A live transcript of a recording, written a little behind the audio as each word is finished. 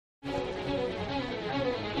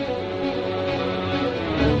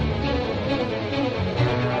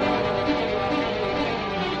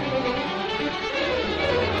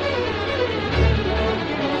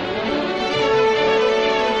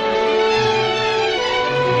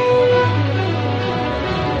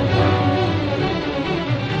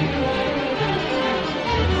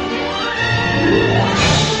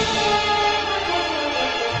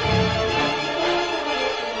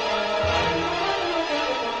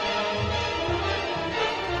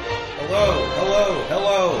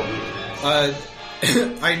Hello.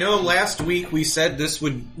 I know last week we said this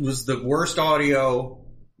was the worst audio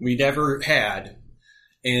we'd ever had.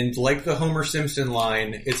 And like the Homer Simpson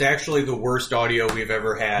line, it's actually the worst audio we've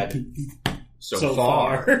ever had so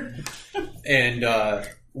far. And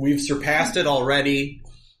we've surpassed it already.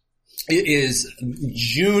 It is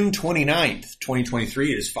June 29th,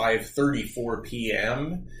 2023. It is 5:34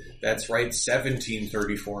 p.m. That's right,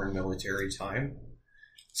 17:34 in military time.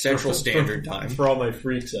 Central Standard Time. For all my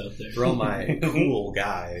freaks out there. For all my cool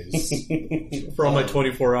guys. For all my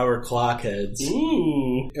 24-hour clock heads.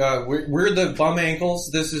 Ooh. We're the Bum Ankles.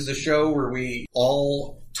 This is a show where we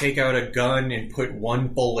all take out a gun and put one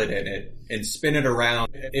bullet in it and spin it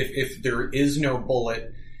around. If there is no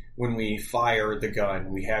bullet when we fire the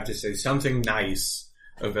gun, we have to say something nice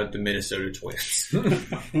about the Minnesota Twins.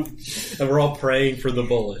 And we're all praying for the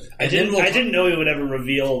bullet. I didn't know we would ever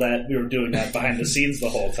reveal that we were doing that behind the scenes the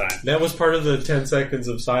whole time. That was part of the 10 seconds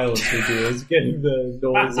of silence we do, is getting the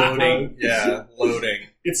noise loading. Yeah, loading.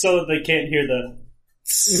 It's so that they can't hear the...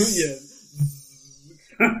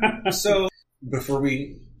 Yeah. So, before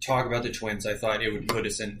we talk about the Twins, I thought it would put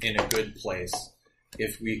us in a good place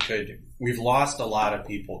if we could... We've lost a lot of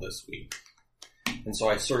people this week. And so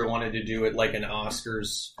I sort of wanted to do it like an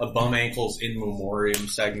Oscars, a Bum Ankles In Memoriam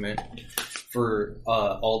segment for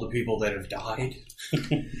all the people that have died.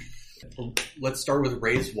 Let's start with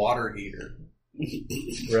Ray's water heater.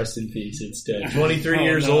 Rest in peace, it's dead. 23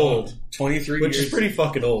 years old. 23 years. Which is pretty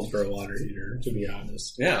fucking old for a water heater, to be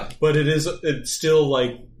honest. Yeah. But it's still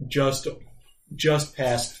like just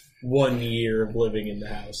past 1 year of living in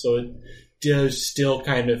the house. So it does still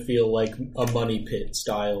kind of feel like a money pit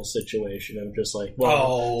style situation. I'm just like,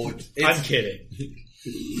 well, I'm kidding.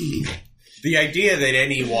 The idea that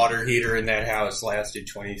any water heater in that house lasted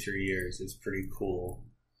 23 years is pretty cool.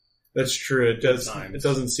 That's true. It does. It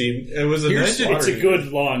doesn't seem. It was a nice water It's a good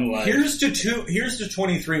long life. Here's to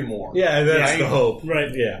 23 more. Yeah, that's the hope. Right.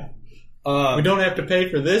 Yeah. We don't have to pay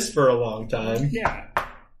for this for a long time. Yeah.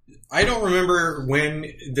 I don't remember when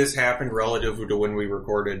this happened relative to when we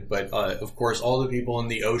recorded, but of course all the people in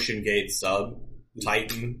the Ocean Gate sub,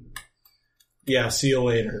 Titan. Yeah, see you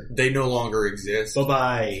later. They no longer exist.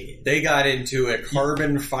 Bye-bye. They got into a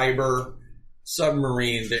carbon fiber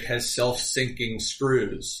submarine that has self-sinking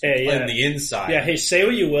screws on the inside. Yeah, hey, say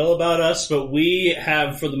what you will about us, but we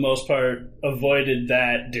have, for the most part, avoided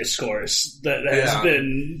that discourse that has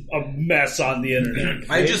been a mess on the internet.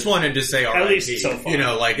 I just wanted to say, at least so far. You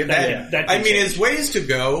know, like, as ways to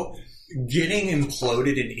go, getting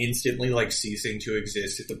imploded and instantly, like, ceasing to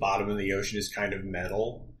exist at the bottom of the ocean is kind of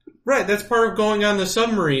metal. Right, that's part of going on the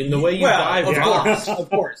submarine, the way you dive.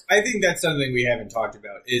 Of course. I think that's something we haven't talked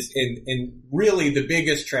about. And really the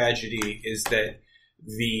biggest tragedy is that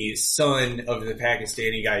the son of the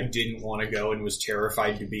Pakistani guy didn't want to go and was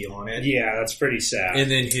terrified to be on it. Yeah, that's pretty sad.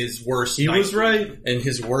 And then his worst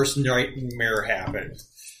nightmare happened.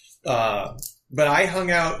 But I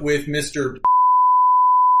hung out with Mr.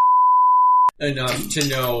 enough to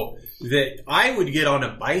know that I would get on a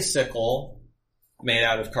bicycle made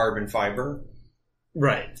out of carbon fiber.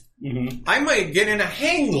 Right. Mm-hmm. I might get in a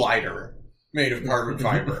hang glider made of carbon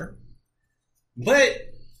fiber.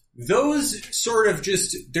 But those sort of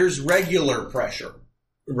just, there's regular pressure.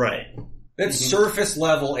 Right. That's surface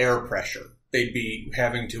level air pressure they'd be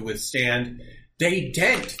having to withstand. They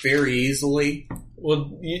dent very easily.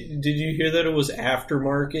 Well, did you hear that it was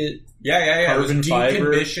aftermarket? Yeah. Carbon it was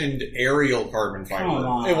fiber. decommissioned aerial carbon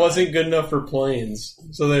fiber. It wasn't good enough for planes,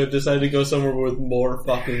 so they decided to go somewhere with more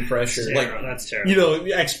fucking pressure. That's terrible. You know,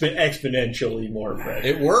 exponentially more pressure.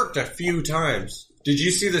 It worked a few times. Did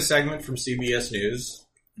you see the segment from CBS News,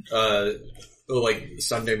 like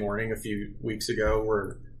Sunday morning a few weeks ago,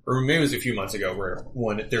 or maybe it was a few months ago,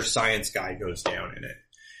 where their science guy goes down in it?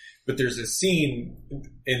 But there's a scene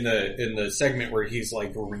in the segment where he's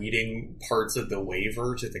like reading parts of the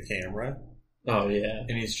waiver to the camera. Oh yeah.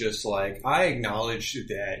 And he's just like, I acknowledge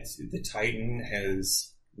that the Titan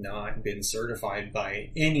has not been certified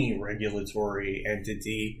by any regulatory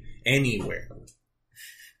entity anywhere.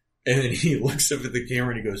 And then he looks up at the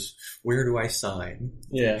camera and he goes, where do I sign?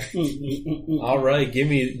 Yeah. All right, give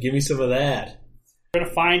me some of that. We're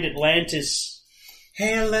gonna find Atlantis.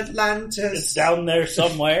 Hail Atlantis. It's down there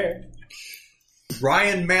somewhere.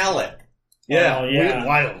 Ryan Mallett. Yeah, oh, yeah.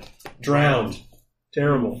 Wild. Drowned.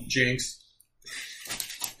 Terrible. Jinx.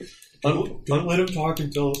 Don't let him talk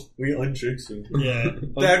until we unjinx him. Yeah.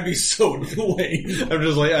 That'd be so annoying.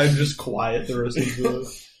 I'm just quiet the rest of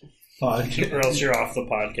the podcast. Or else you're off the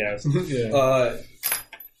podcast. Yeah.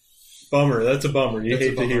 Bummer. That's a bummer. You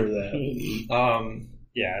hate to hear that.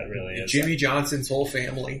 Yeah, it really is. Jimmy Johnson's whole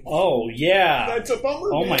family. Oh, yeah. That's a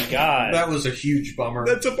bummer. Oh, my God. That was a huge bummer.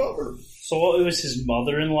 That's a bummer. So it was his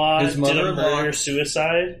mother-in-law? His mother-in-law. Did a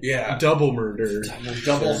murder-suicide? Yeah. Double murder.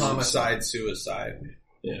 Double homicide, suicide.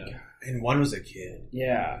 Yeah. And one was a kid.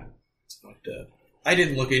 Yeah. It's fucked up. I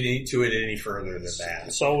didn't look into it any further than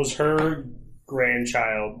that. So it was her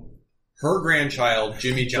grandchild. Her grandchild,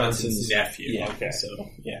 Jimmy Johnson's nephew. Yeah, Okay. so,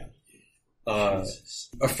 yeah.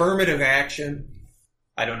 Affirmative action.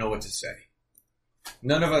 I don't know what to say.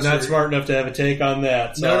 None of us Not are smart enough to have a take on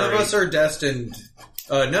that. Sorry. None of us are destined.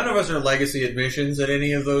 None of us are legacy admissions at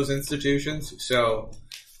any of those institutions, so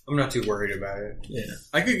I'm not too worried about it. Yeah.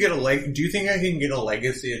 I could get do you think I can get a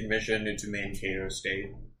legacy admission into Mankato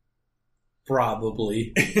State?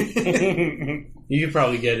 Probably. You could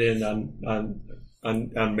probably get in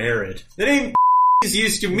on merit. The name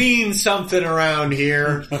used to mean something around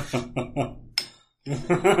here.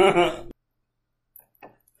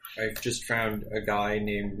 I've just found a guy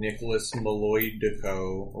named Nicholas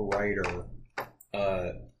Maloidico, a writer,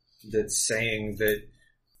 that's saying that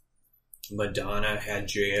Madonna had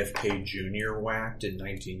JFK Jr. whacked in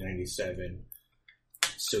 1997.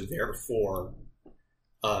 So therefore,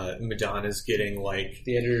 Madonna's getting like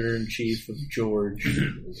The editor-in-chief of George.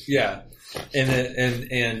 Yeah,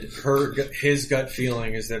 and his gut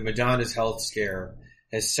feeling is that Madonna's health scare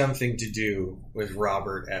has something to do with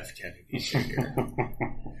Robert F. Kennedy Jr.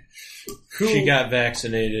 She got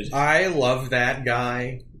vaccinated. I love that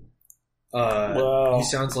guy. Wow. He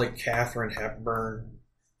sounds like Katharine Hepburn.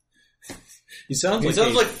 He sounds like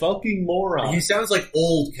a fucking moron. He sounds like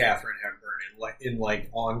old Katharine Hepburn in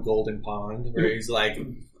On Golden Pond, where he's like,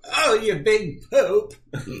 "Oh, you big poop!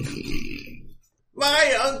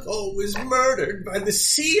 My uncle was murdered by the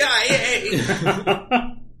CIA.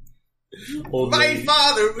 My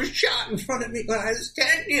father was shot in front of me when I was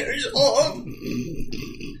 10 years old.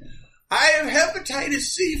 I have hepatitis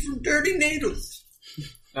C from dirty needles."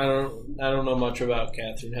 I don't know much about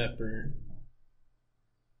Katharine Hepburn.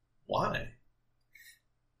 Why?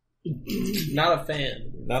 Not a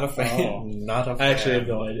fan. Not a fan. Oh. Not a fan. I actually have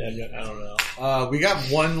no idea. I don't know. We got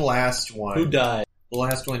one last one. Who died? The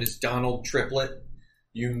last one is Donald Triplett.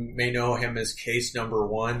 You may know him as case number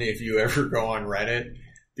 1 if you ever go on Reddit,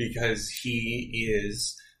 because he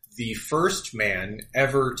is the first man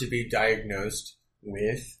ever to be diagnosed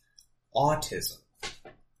with autism.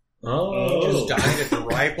 Oh. He just died at the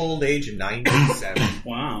ripe old age of 97.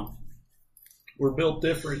 Wow. We're built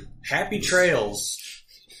different. Happy trails.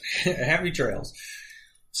 Happy trails.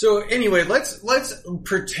 So anyway, let's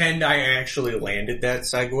pretend I actually landed that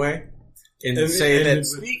segue and say that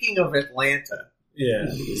speaking of Atlanta. Yeah.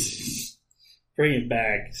 Bring it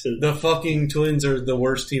back. So The fucking Twins are the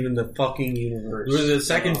worst team in the fucking universe. We're the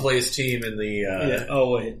second place team in the... yeah.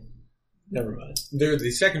 Oh, wait. Never mind. They're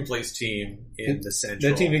the second place team in the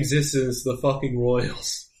Central. That team exists as the fucking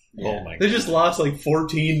Royals. Oh my god. They just lost like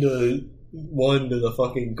 14-1 to the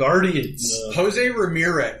fucking Guardians. Jose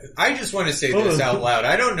Ramirez. I just want to say this out loud.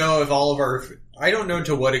 I don't know if I don't know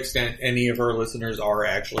to what extent any of our listeners are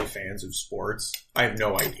actually fans of sports. I have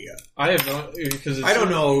no idea. I have no, because I don't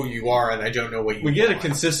know who you are, and I don't know what you We get a want.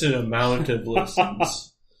 consistent amount of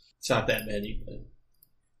listens. It's not that many, but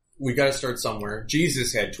We got to start somewhere.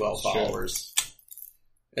 Jesus had 12 followers,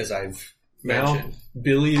 as I've mentioned. now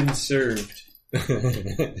billions served.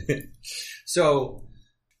 So,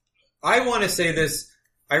 I want to say this.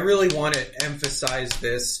 I really want to emphasize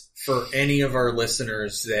this for any of our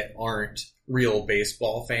listeners that aren't real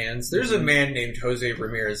baseball fans. There's a man named Jose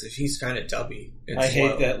Ramirez. He's kind of tubby. I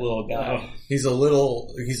hate that little guy. He's a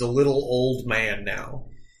little old man now.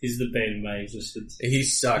 he's the bane of my existence. He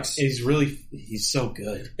sucks. He's so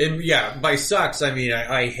good. And yeah, by sucks, I mean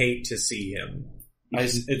I hate to see him.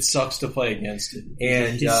 It sucks to play against him.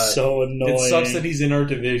 And He's so annoying. It sucks that he's in our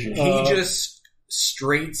division. he just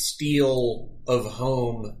straight steal of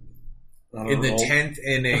home in the 10th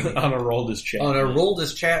inning on Aroldis Chapman. on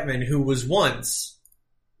Aroldis Chapman, who was once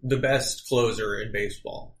the best closer in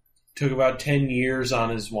baseball. Took about 10 years on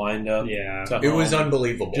his windup. Yeah. It was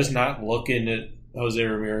unbelievable. Just not looking at Jose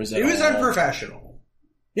Ramirez at It was all. unprofessional.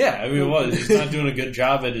 Yeah, I mean, it was. He's not doing a good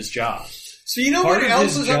job at his job. So you know Part what of else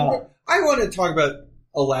his is job. I want to talk about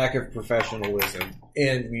a lack of professionalism,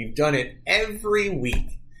 and we've done it every week,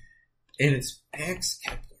 and it's Max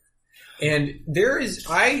Kepler. And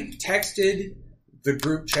I texted the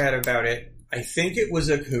group chat about it. I think it was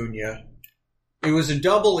Acuna. It was a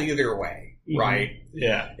double either way, right?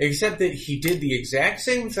 Yeah. Except that he did the exact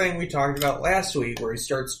same thing we talked about last week, where he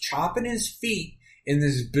starts chopping his feet in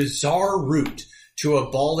this bizarre route to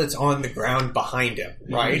a ball that's on the ground behind him,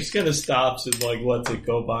 right? He just kind of stops and like lets it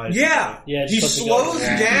go by. Yeah. He slows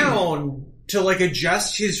go. down to like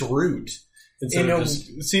adjust his route. Instead of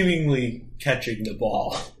just seemingly catching the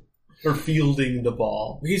ball or fielding the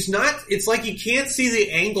ball. He's not, it's like he can't see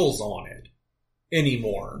the angles on it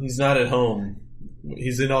anymore. He's not at home.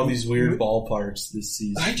 He's in all these weird ballparks this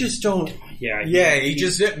season. I just don't. Yeah, he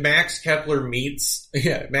just Max Kepler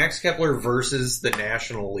Max Kepler versus the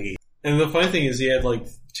National League. And the funny thing is he had like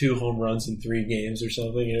 2 home runs in 3 games or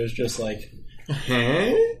something. And it was just like,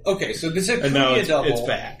 huh? Okay, so this And now Acuna double. it's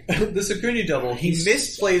back. This Acuna double, he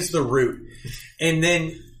misplays the route. And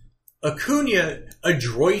then Acuna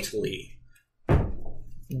adroitly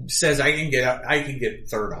says, I can get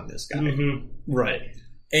third on this guy. Mm-hmm. Right.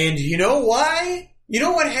 And you know why? You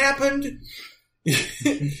know what happened?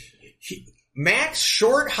 Max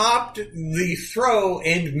short hopped the throw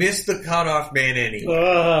and missed the cutoff man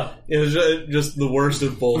anyway. It was just the worst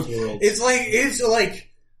of both worlds. It's like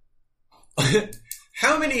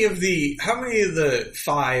how many of the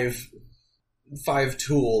five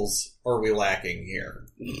tools are we lacking here?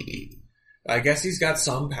 I guess he's got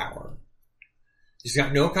some power. He's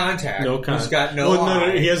got no contact. He's got no eye.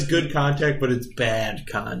 No, he has good contact, but it's bad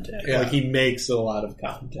contact. Yeah. Like, he makes a lot of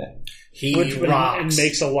contact. Which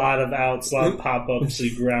makes a lot of outs, a lot of pop-ups,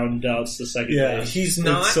 and ground outs to second base. He's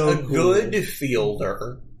not a good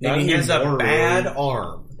fielder, and he has a bad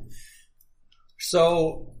arm.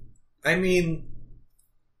 So, I mean,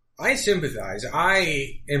 I sympathize.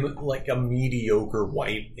 I am like a mediocre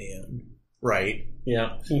white man, right?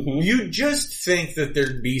 Yeah. Mm-hmm. You just think that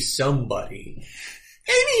there'd be somebody,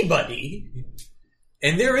 anybody,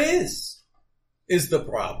 and there is the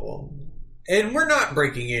problem. And we're not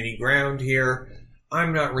breaking any ground here.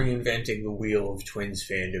 I'm not reinventing the wheel of Twins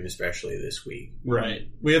fandom, especially this week. Right.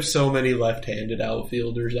 We have so many left-handed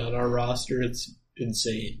outfielders on our roster, it's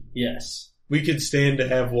insane. Yes. We could stand to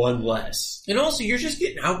have one less. And also, you're just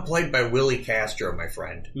getting outplayed by Willie Castro, my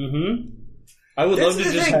friend. Mm-hmm. I would love to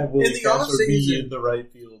just have Willie Castro be the right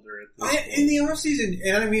fielder at this point. In the offseason,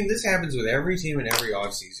 and I mean, this happens with every team in every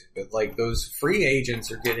offseason, but like those free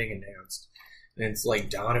agents are getting announced. And it's like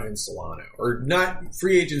Donovan Solano. Or not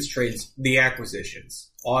free agents trades, the acquisitions.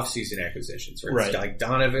 Off-season acquisitions. Right? It's like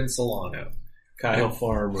Donovan Solano. Kyle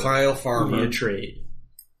Farmer. Via trade.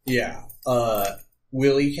 Yeah.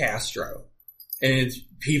 Willie Castro. And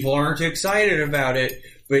people aren't excited about it.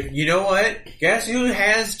 But you know what? Guess who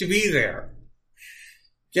has to be there?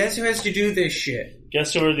 Guess who has to do this shit?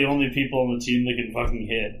 Guess who are the only people on the team that can fucking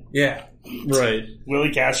hit? Yeah. Right.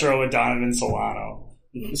 Willie Castro and Donovan Solano.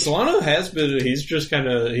 Solano has been, he's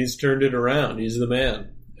turned it around. He's the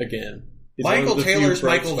man again. He's Michael Taylor's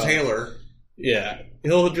Michael Taylor. Yeah.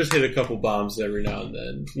 He'll just hit a couple bombs every now and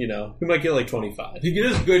then. You know, he might get like 25. He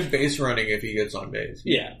gets good base running if he gets on base.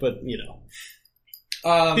 Yeah, but, you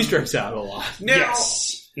know, he strikes out a lot. Now,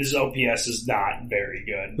 yes. His OPS is not very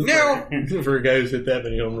good. Now, for a guy who's hit that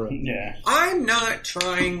many home runs. Yeah. I'm not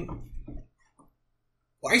trying...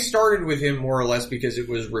 I started with him more or less because it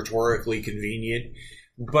was rhetorically convenient,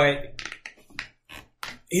 but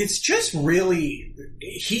it's just really...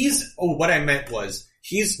 what I meant was,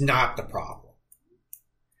 he's not the problem.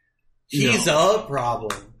 He's a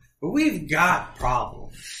problem. But we've got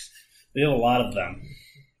problems. We have a lot of them.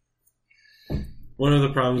 One of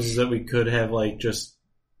the problems is that we could have, like, just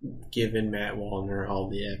given Matt Wallner all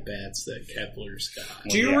the at-bats that Kepler's got.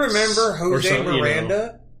 Do you remember Jose Miranda? You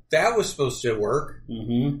know. That was supposed to work.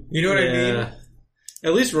 Mm-hmm. You know what I mean?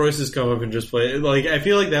 At least Royce has come up and just played. Like, I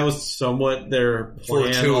feel like that was somewhat their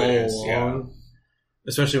plan all along. Yeah.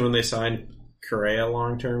 Especially when they signed Correa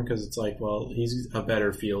long-term, because it's like, well, he's a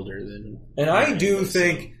better fielder than... And I do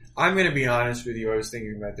think... I'm going to be honest with you. I was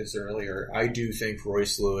thinking about this earlier. I do think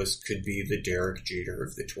Royce Lewis could be the Derek Jeter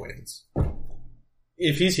of the Twins.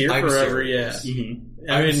 If he's here forever, serious. Yeah.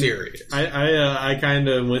 Mm-hmm. I'm serious. I kind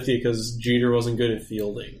of am with you because Jeter wasn't good at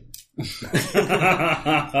fielding. That's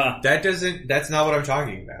not what I'm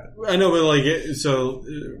talking about. I know, but like, so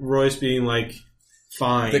Royce being like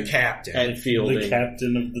fine, the captain at fielding, the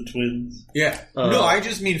captain of the Twins. Yeah, no, I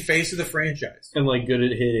just mean face of the franchise, and like good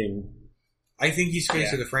at hitting. I think he's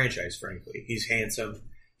face of the franchise. Frankly, he's handsome,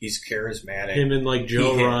 he's charismatic. Him and like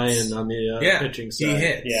Joe Ryan on the pitching side. He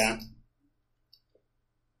hits. Yeah,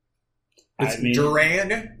 I mean,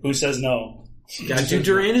 Duran. Who says no? God, dude,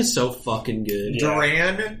 Duran is so fucking good. Yeah.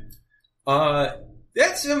 Duran.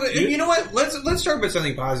 That's you know what? Let's talk about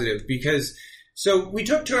something positive because so we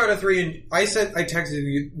took 2 out of 3, and I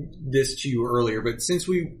texted this to you earlier, but since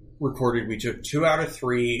we recorded, we took 2 out of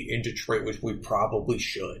 3 in Detroit, which we probably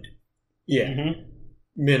should. Yeah,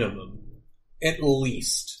 minimum at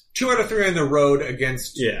least. 2 out of 3 on the road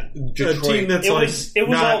against Detroit. A team that's it was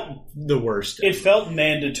not the worst. It felt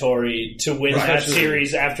mandatory to win that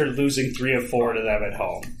series after losing 3 of 4 to them at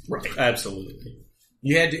home. Right, absolutely.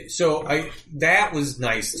 You had to, that was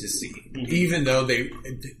nice to see, even though they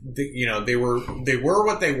were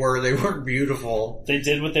what they were. They weren't beautiful. They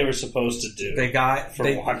did what they were supposed to do.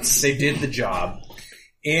 Once. They did the job,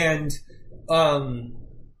 and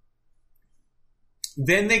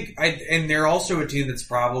then they're also a team that's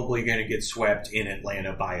probably going to get swept in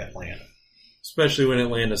Atlanta by Atlanta, especially when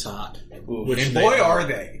Atlanta's hot. And boy, are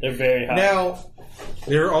they! They're very hot. Now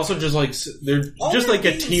they're also just like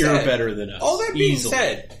a tier better than us. All that being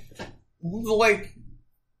said, like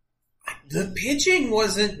the pitching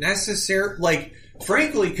wasn't necessary. Like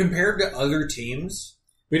frankly, compared to other teams,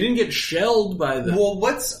 we didn't get shelled by them. Well,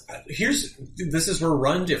 this is where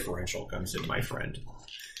run differential comes in, my friend.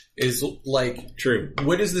 Is like true.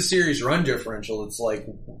 What is the series run differential? It's like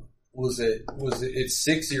it's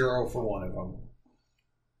 6-0 for one of them.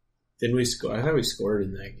 Didn't we score? I thought we scored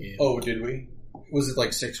in that game. Oh, did we? Was it like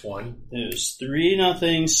 6-1? It was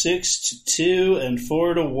 3-0, 6-2, and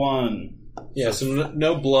 4-1. Yeah, so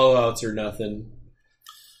no blowouts or nothing.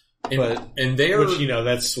 And they are, which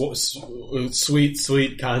that's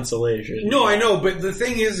sweet consolation. No, I know, but the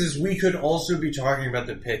thing is we could also be talking about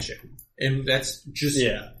the pitching, and that's just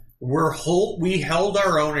we held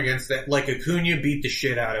our own against that. Like Acuna beat the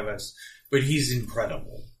shit out of us, but he's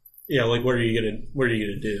incredible. Yeah, like what are you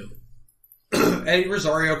gonna do? Eddie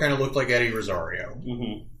Rosario kind of looked like Eddie Rosario.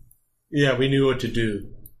 Mm-hmm. Yeah, we knew what to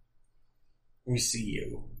do. We see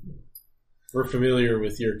you. We're familiar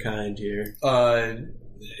with your kind here.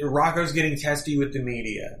 Rocco's getting testy with the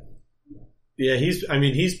media. Yeah, he's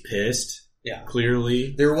pissed. Yeah,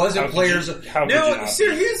 clearly there wasn't players.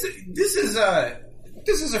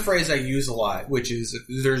 This is a phrase I use a lot, which is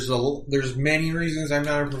there's many reasons I'm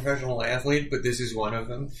not a professional athlete, but this is one of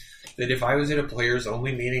them. That if I was at a players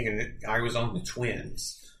only meeting and I was on the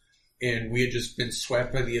Twins and we had just been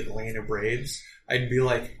swept by the Atlanta Braves, I'd be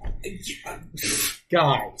like,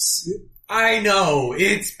 guys, I know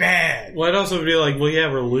it's bad. Well, I'd also be like, well, yeah,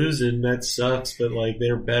 we're losing. That sucks, but like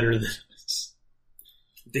they're better than us.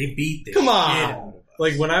 They beat the Come shit on. out of us.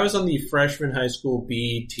 Like when I was on the freshman high school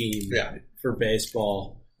B team for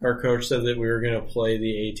baseball, our coach said that we were going to play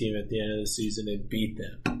the A team at the end of the season and beat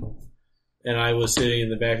them. And I was sitting in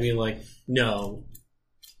the back being like, no,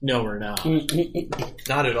 we're not.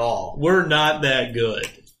 Not at all. We're not that good.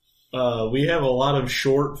 We have a lot of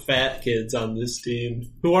short, fat kids on this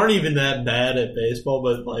team who aren't even that bad at baseball,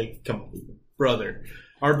 but like, come on, brother.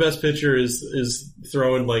 Our best pitcher is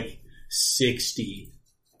throwing like 60.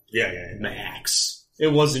 Yeah. Max.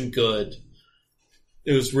 It wasn't good.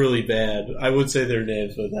 It was really bad. I would say their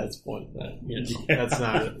names, but that's point. That's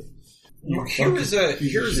not it.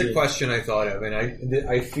 Here's a question I thought of, and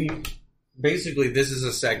I feel basically this is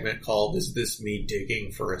a segment called "Is This Me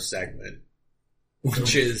Digging for a Segment?"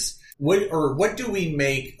 Which is what do we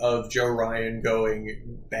make of Joe Ryan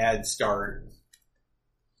going bad start,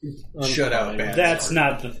 shutout bad? That's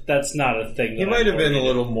not a thing. He might have been a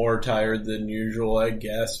little more tired than usual, I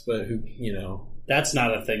guess, but that's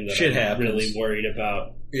not a thing that shit I'm happens. really worried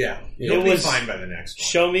about. Yeah, he'll be fine by the next one.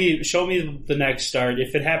 Show me the next start.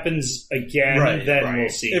 If it happens again, then we'll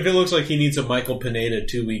see. If it looks like he needs a Michael Pineda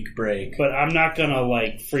 2-week break, but I'm not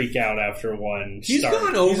gonna freak out after one. He's start.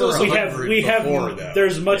 gone over. We have. Before, though.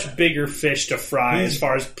 There's much bigger fish to fry as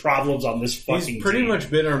far as problems on this fucking. He's pretty team. much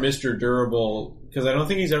been our Mr. Durable because I don't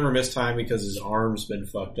think he's ever missed time because his arm's been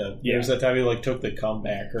fucked up. Yeah. There's that time he took the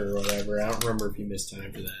comeback or whatever. I don't remember if he missed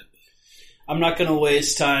time for that. I'm not gonna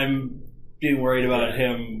waste time being worried about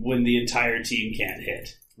him when the entire team can't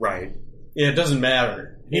hit. Right. Yeah, it doesn't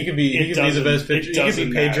matter. He could be the best pitcher. He could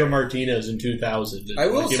be Pedro Martinez in 2000. I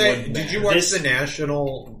will say, did you watch the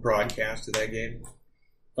national broadcast of that game?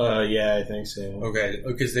 Yeah, I think so. Okay,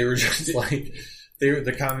 because they were just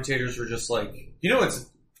the commentators were just like,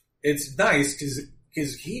 it's nice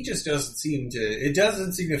because he just doesn't seem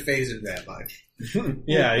to faze him that much.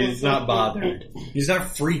 Yeah, he's not bothered. He's not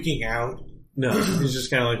freaking out. No, he's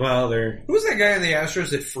just kind of like, well, they're... Who was that guy in the Astros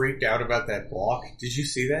that freaked out about that block? Did you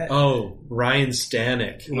see that? Oh, Ryan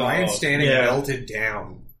Stanek. Ryan Stanek melted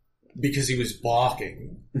down because he was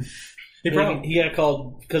balking. He got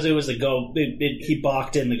called because it was a go. He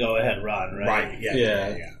balked in the go-ahead run, right? Right.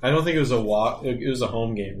 Yeah. I don't think it was a walk. It was a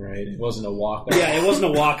home game, right? It wasn't a walk-off. Yeah, it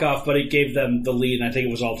wasn't a walk-off, but it gave them the lead, and I think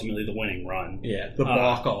it was ultimately the winning run. Yeah, the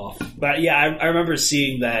walk-off. But yeah, I remember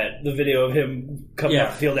seeing the video of him coming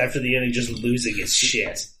off the field after the inning, just losing his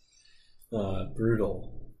shit.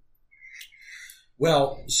 Brutal.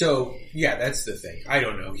 Well, so yeah, that's the thing. I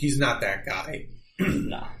don't know. He's not that guy.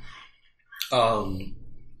 No.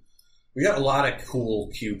 We got a lot of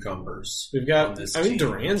cool cucumbers. We've got.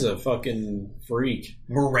 Duran's a fucking freak.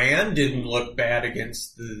 Moran didn't look bad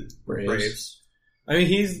against the Braves. I mean,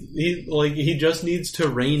 he just needs to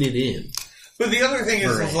rein it in. But the other thing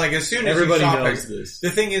is like as soon as everybody you stop knows this,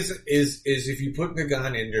 the thing is if you put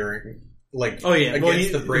Pagan in during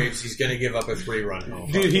against the Braves, he's going to give up a 3-run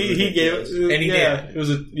home. Dude, he gave and he did. It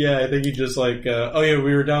was I think he just we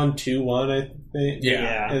were down 2-1. I think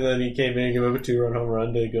and then he came in and gave up a 2-run home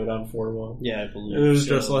run to go down 4-1. Yeah, I believe. And it was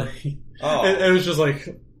just like it was just like.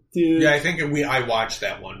 Dude. Yeah, I think I watched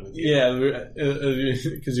that one with you. Yeah,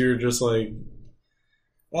 because you were just like.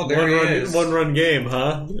 Well, there one run game,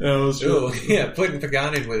 huh? Putting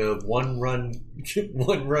Pagan in with a one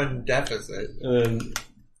run deficit, and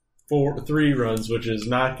then 3 runs, which is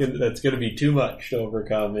that's going to be too much to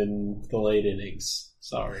overcome in the late innings.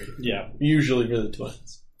 Sorry, usually for the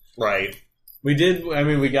Twins, right? We did. I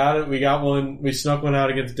mean, we got it. We got one. We snuck one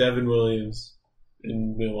out against Devin Williams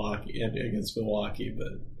in Milwaukee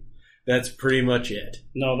but. That's pretty much it.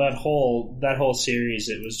 No, that whole series,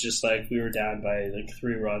 it was just like we were down by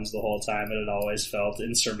 3 runs the whole time, and it always felt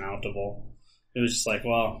insurmountable. It was just like,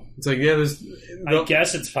 well, it's like I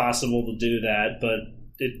guess it's possible to do that, but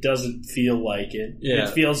it doesn't feel like it. Yeah.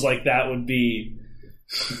 It feels like that would be.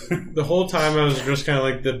 The whole time I was just kind of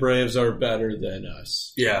like the Braves are better than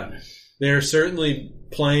us. Yeah, they're certainly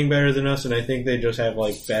playing better than us, and I think they just have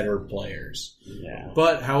better players. Yeah,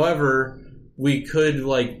 but however. We could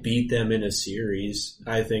beat them in a series,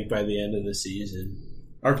 I think, by the end of the season.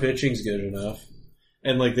 Our pitching's good enough.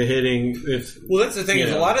 And the hitting that's the thing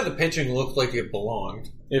is a lot of the pitching looked like it belonged.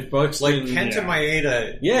 If Buxton Kenta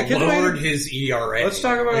Maeda lowered his ERA. Let's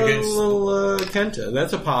talk about a little Kenta.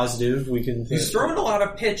 That's a positive. He's thrown a lot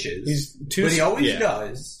of pitches. But he always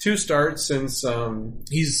does. 2 starts since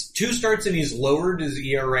he's 2 starts and he's lowered his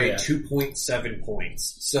ERA 2.7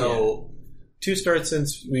 points. So 2 starts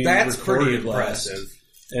since we that's recorded pretty impressive. Last.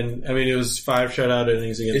 And I mean, it was 5 shutout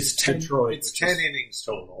innings against Detroit. It's 10 innings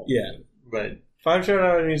total. Yeah, but 5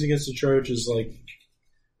 shutout innings against Detroit, which is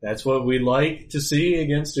that's what we like to see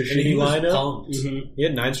against a shitty lineup. Mm-hmm. He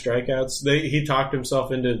had 9 strikeouts. He talked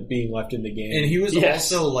himself into being left in the game, and he was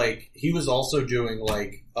also doing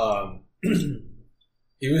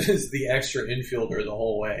he was the extra infielder the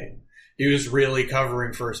whole way. He was really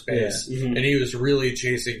covering first base, and he was really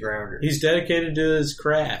chasing grounders. He's dedicated to his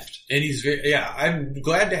craft. And I'm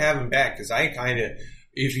glad to have him back, because I kind of,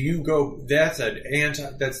 if you go, that's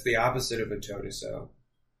the opposite of a Totiso.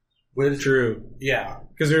 True. Yeah.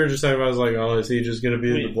 Because we were just talking about, is he just going to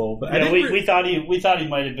be in the bullpen? Yeah, we thought he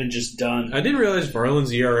might have been just done. I didn't realize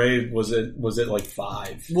Verland's ERA was at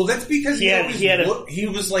 5. Well, that's because he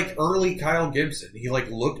was like early Kyle Gibson. He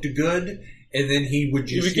looked good. And then he would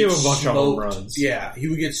just give a bunch of home runs. Yeah, he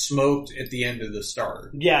would get smoked at the end of the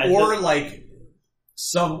start. Yeah, or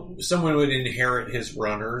someone would inherit his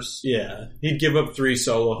runners. Yeah, he'd give up 3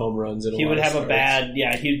 solo home runs. He would have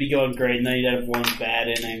he'd be going great, and then he'd have 1 bad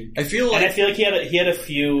inning. I feel like he had a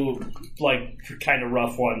few kind of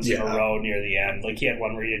rough ones in a row near the end. He had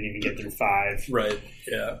one where he didn't even get through 5. Right.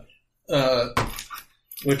 Yeah.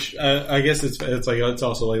 Which I guess it's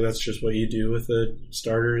also that's just what you do with a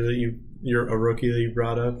starter that you're a rookie that you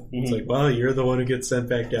brought up. Mm-hmm. It's you're the one who gets sent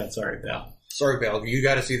back down. Sorry, pal. You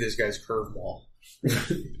got to see this guy's curveball.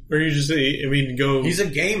 Or you just go. He's a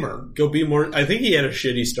gamer. Go be more. I think he had a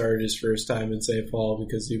shitty start his first time in St. Paul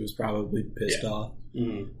because he was probably pissed off.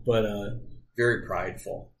 Mm-hmm. But very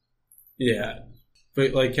prideful. Yeah.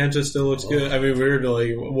 But Kenta still looks good. I mean, we were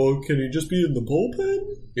can he just be in the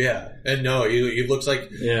bullpen? Yeah, and no, he looks like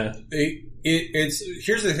it's.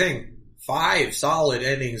 Here's the thing: 5 solid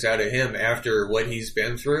innings out of him after what he's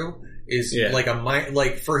been through is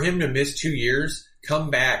for him to miss 2 years, come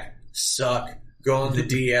back, suck, go on the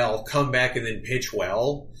DL, come back and then pitch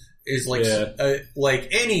well is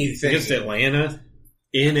anything against Atlanta.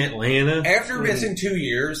 In Atlanta, after missing 2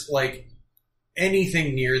 years,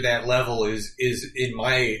 anything near that level is in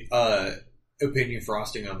my opinion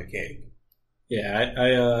frosting on the cake. Yeah,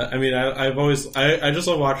 I just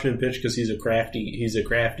love watching him pitch because he's a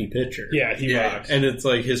crafty pitcher. Yeah, he rocks. And it's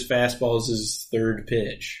his fastball is his 3rd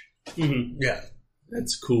pitch. Mm-hmm. Yeah,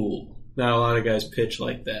 that's cool. Not a lot of guys pitch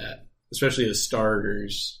like that, especially as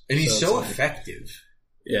starters. And he's so effective.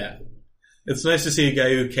 Yeah, it's nice to see a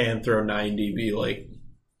guy who can throw 90 be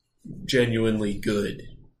genuinely good.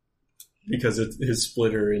 Because his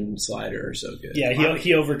splitter and slider are so good. Yeah,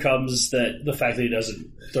 he overcomes the fact that he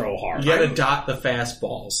doesn't throw hard. You got to dot the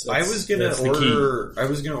fastballs. I was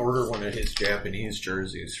gonna order one of his Japanese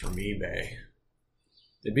jerseys from eBay.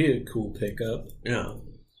 It'd be a cool pickup. Yeah.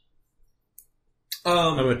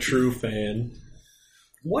 I'm a true fan.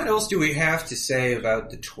 What else do we have to say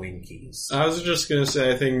about the Twinkies? I was just going to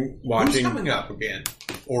say, I think watching... Who's coming up again?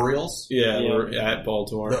 Orioles? Yeah, we're at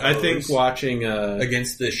Baltimore. I think watching...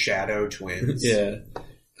 against the Shadow Twins. Yeah.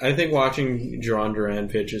 I think watching Duran Duran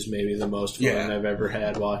pitch is maybe the most fun I've ever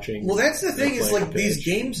had watching. Well, that's the thing is, like, pitch. these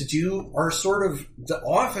games are sort of... The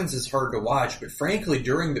offense is hard to watch, but frankly,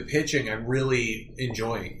 during the pitching, I'm really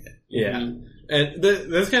enjoying it. Yeah. Mm-hmm. And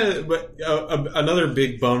that's kind of... But another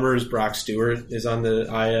big bummer is Brock Stewart is on the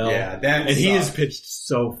IL. Yeah, that and he has pitched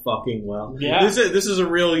so fucking well. Yeah. This is a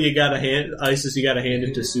real you gotta hand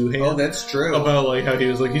it to Suhan. Oh, that's true. About like how he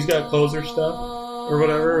was like, he's got closer stuff. Or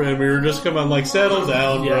whatever, and we were just coming like, settle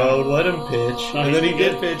down, bro, let him pitch. And then he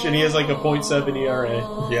did pitch, and he has like a .7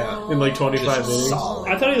 ERA. Yeah, in like 25 innings. Solid.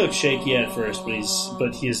 I thot he looked shaky at first,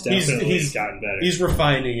 but he has definitely gotten better. He's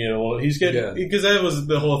refining it a little. He's getting because that was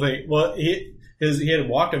the whole thing. Well, he had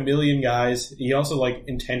walked 1 million guys. He also like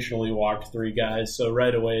intentionally walked 3 guys, so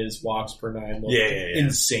right away his walks per 9 looked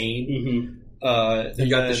insane. Mm-hmm. He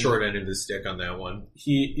got the short end of the stick on that one.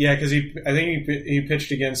 Because I think he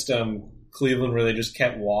pitched against Cleveland where they just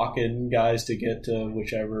kept walking guys to get to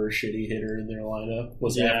whichever shitty hitter in their lineup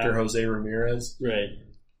was after Jose Ramirez. Right.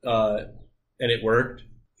 And it worked.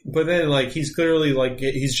 But then, like, he's clearly, like,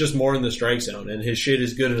 he's just more in the strike zone, and his shit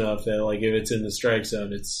is good enough that, like, if it's in the strike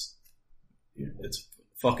zone, it's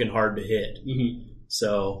fucking hard to hit. Mm-hmm.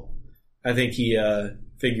 So, I think he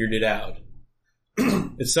figured it out.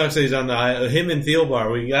 It sucks that he's on the him and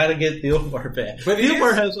Thielbar. We got to get Thielbar back. But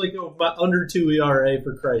Thielbar has like under 2 ERA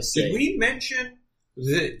for Christ's sake. Did we mention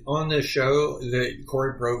that on the show that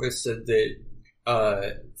Corey Provis said that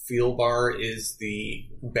Thielbar is the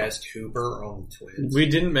best hooper on the Twins? We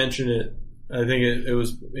didn't mention it. I think it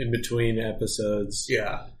was in between episodes.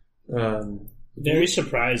 Yeah. Very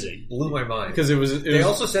surprising. Blew my mind because they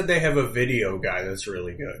also said they have a video guy that's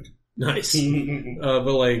really good. Nice. But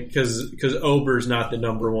like, because Ober's not the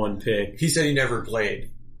number 1 pick. He said he never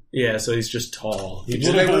played. Yeah, so he's just tall.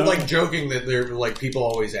 They were like joking that they're like, people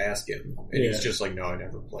always ask him. And he's just like, no, I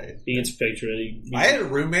never played. He gets pictured. I had a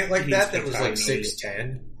roommate like that was like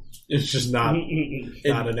 6'10". It's just not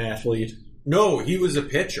an athlete. No, he was a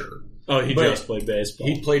pitcher. Oh, he just played baseball.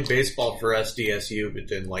 He played baseball for SDSU, but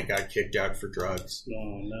then like got kicked out for drugs.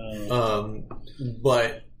 Oh no.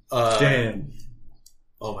 But damn.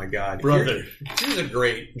 Oh my God. Brother. Here's a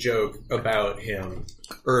great joke about him,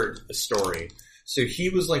 or a story. So he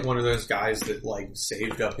was like one of those guys that like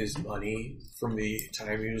saved up his money from the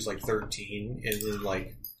time he was like 13, and then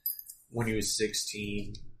like when he was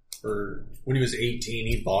 16 or when he was 18,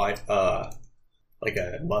 he bought like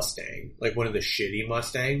a Mustang, like one of the shitty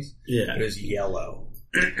Mustangs. Yeah. It was yellow.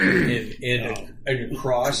 and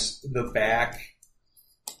across the back,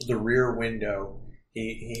 the rear window,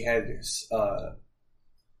 he had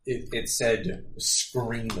it said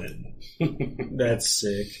 "Screamin'." That's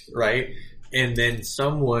sick, right? And then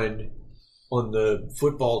someone on the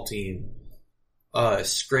football team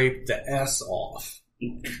scraped the S off.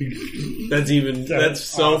 That's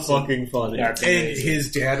so awesome. Fucking funny. And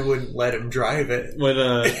his dad wouldn't let him drive it. When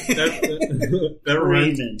that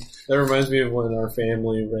reminds me of when our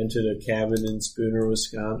family rented a cabin in Spooner,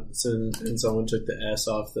 Wisconsin, and someone took the S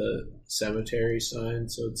off the cemetery sign,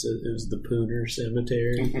 so it was the Pooner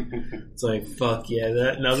Cemetery. It's like, fuck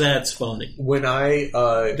yeah, that's funny. When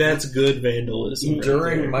that's good vandalism.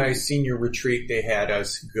 During my senior retreat, they had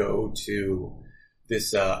us go to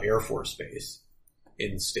this Air Force base.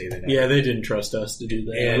 And stay the night. Yeah, they didn't trust us to do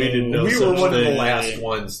that. And we didn't know. We were one of the last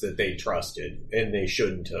ones that they trusted, and they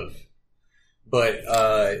shouldn't have. But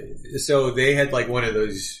so they had like one of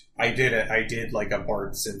those. I did like a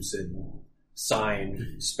Bart Simpson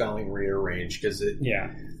sign spelling rearrange because I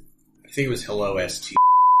think it was hello ST,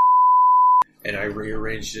 and I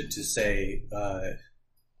rearranged it to say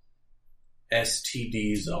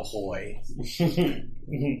STDs ahoy.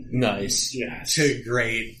 Nice. Yes. To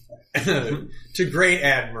great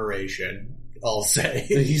admiration, I'll say.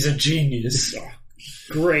 He's a genius.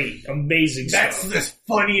 Great. Amazing That's stuff. the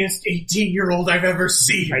funniest 18-year-old I've ever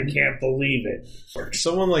seen. I can't believe it.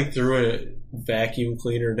 Someone like threw a vacuum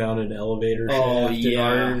cleaner down an elevator shaft. Oh,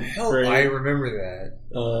 yeah. I remember that.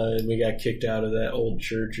 And we got kicked out of that old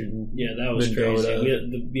church in that was Mendota.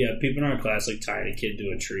 crazy. People in our class like tied a kid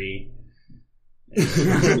to a tree.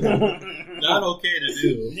 Not okay to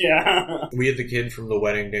do. Yeah. We had the kid from the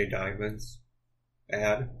Wedding Day Diamonds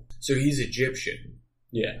ad. So he's Egyptian.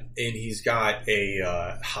 Yeah. And he's got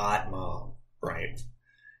a hot mom, right?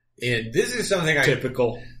 And this is something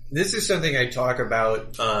typical. This is something I talk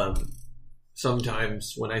about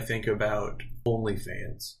sometimes when I think about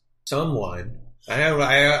OnlyFans. Someone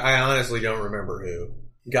I honestly don't remember who.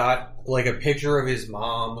 Got like a picture of his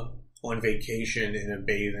mom on vacation in a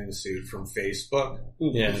bathing suit from Facebook.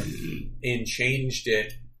 Yeah. And changed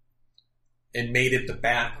it and made it the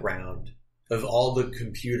background of all the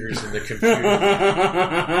computers in the computer.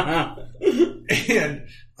 And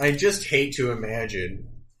I just hate to imagine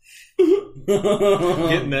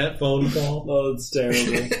getting that phone call. Oh, it's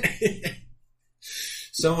terrible.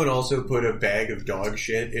 Someone also put a bag of dog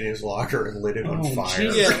shit in his locker and lit it on fire.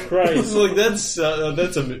 Jesus Christ. Like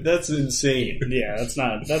that's insane. Yeah,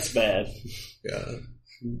 that's bad. Yeah.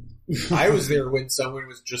 I was there when someone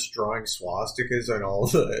was just drawing swastikas on all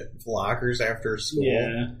the lockers after school.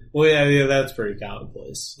 Yeah. Well, yeah, that's pretty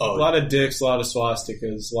commonplace. Oh. A lot of dicks, a lot of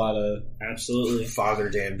swastikas, a lot of Absolutely. Father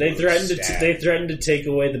Dan. They threatened to take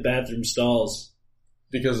away the bathroom stalls.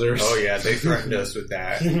 because there's. Oh yeah, they threatened us with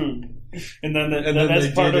that. And then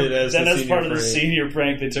as part of the senior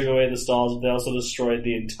prank, they took away the stalls, but they also destroyed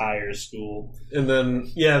the entire school. And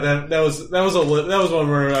then that was one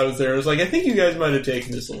where I was there. I was like, I think you guys might have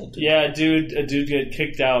taken this a little too. Yeah, a dude got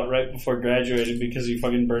kicked out right before graduating because he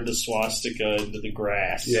fucking burned a swastika into the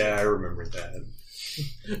grass. Yeah, I remember that.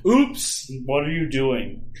 Oops! What are you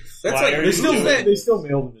doing? That's Why like are They you still doing- they still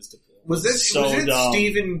mailed him his diploma. Was it dumb.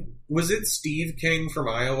 Stephen? Was it Steve King from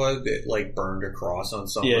Iowa that like burned a cross on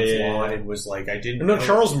someone's lawn and was like, I didn't know. No,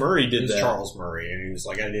 Charles Murray did It was that. Charles Murray, and he was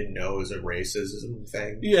like, I didn't know it was a racism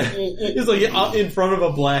thing. Yeah, it's like in front of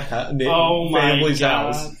a black my family's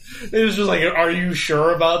God. house. It was just like, are you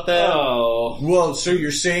sure about that? Oh. Well, so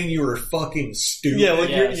you're saying you were fucking stupid? Yeah, like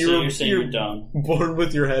Yeah, so you're saying you're you're dumb. born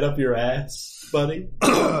with your head up your ass, buddy.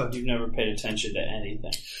 You've never paid attention to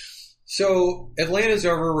anything. So Atlanta's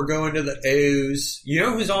over. We're going to the O's. You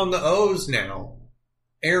know who's on the O's now?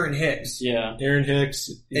 Aaron Hicks. Yeah. Aaron Hicks.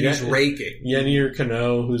 And he's raking. Yenier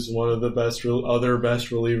Cano, who's one of the best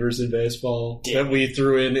relievers in baseball that we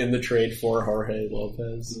threw in the trade for Jorge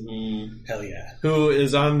Lopez. Mm-hmm. Hell yeah. Who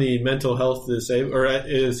is on the mental health disabled, or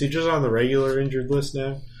is he just on the regular injured list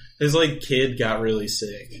now? His kid got really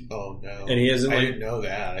sick. Oh no. And he hasn't. I didn't know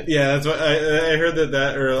that. Yeah, that's what I heard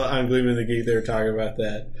that or on Gleeman the Geek they were talking about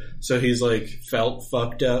that. So he's felt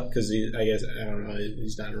fucked up because I don't know,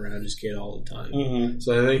 he's not around his kid all the time. Mm-hmm.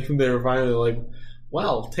 So I think they were finally like,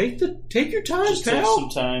 well, take your time, Just pal.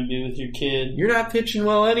 take some time, be with your kid. You're not pitching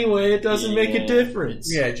well anyway. It doesn't make a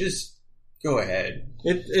difference. Yeah, just go ahead.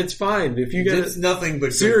 It's fine if you get. It's nothing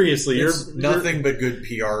but seriously. It's nothing but good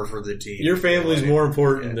PR for the team. Your family's more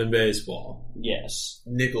important than baseball. Yes.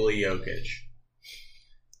 Nikola Jokic.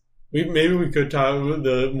 Maybe we could talk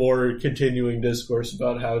the more continuing discourse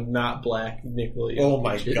about how not black Nikola Jokic Oh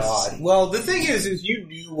my is. god. Well, the thing is you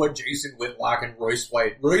knew what Jason Whitlock and Royce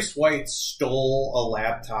White stole a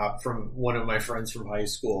laptop from one of my friends from high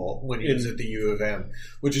school when he was at the U of M,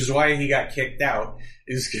 which is why he got kicked out,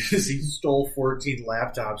 is because he stole 14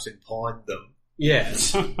 laptops and pawned them.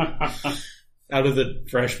 Yes. Out of the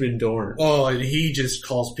freshman dorm. Oh, and he just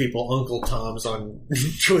calls people Uncle Toms on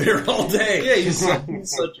Twitter all day. Yeah, he's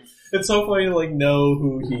such. It's so funny to know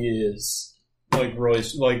who he is,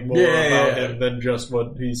 Royce, more about him than just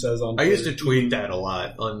what he says on Twitter. I used to tweet that a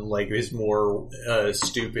lot on his more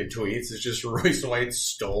stupid tweets. It's just Royce White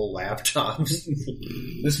stole laptops.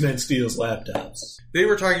 This man steals laptops. They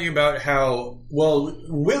were talking about how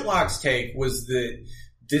Whitlock's take was that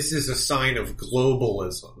this is a sign of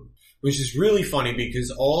globalism, which is really funny because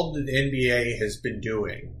all the NBA has been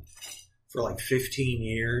doing for 15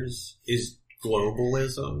 years is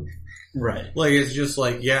globalism. Right. It's just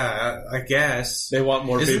I guess. They want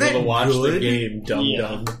more Isn't people that to watch good? the game,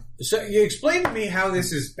 dumb. So you explain to me how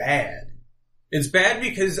this is bad. It's bad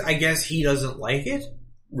because I guess he doesn't like it?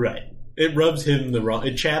 Right. It rubs him the wrong.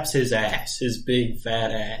 It chaps his ass, his big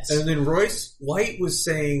fat ass. And then Royce White was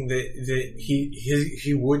saying that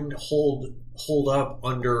he wouldn't hold up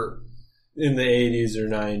under in the 80s or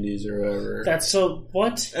 90s or whatever. That's so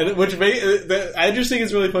what? And I just think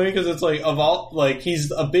it's really funny because it's of all he's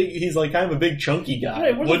kind of a big chunky guy.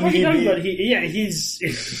 Right, what the fuck are you talking about? He's.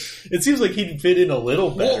 It seems like he'd fit in a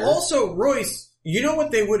little better. Well, also Royce, you know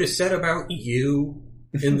what they would have said about you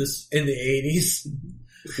in the 80s?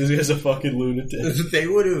 This guy's a fucking lunatic.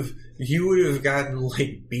 You would have gotten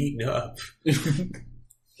beaten up.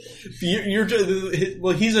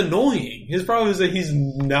 He's annoying. His problem is that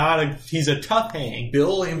he's a tough hang.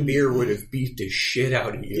 Bill Laimbeer would have beat the shit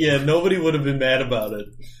out of you. Yeah, nobody would have been mad about it.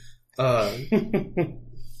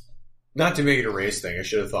 Not to make it a race thing, I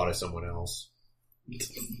should have thought of someone else.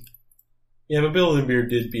 Yeah, but Bill Laimbeer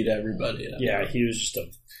did beat everybody up. Yeah, he was just a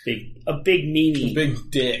big meanie. A big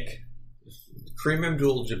dick. Kareem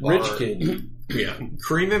Abdul-Jabbar. Rich kid. Yeah,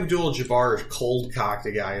 Kareem Abdul-Jabbar cold-cocked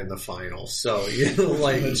a guy in the finals, so,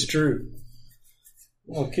 like... That's true.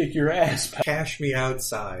 I'll kick your ass. Cash me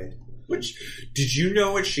outside. Which, did you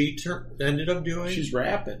know what she ended up doing? She's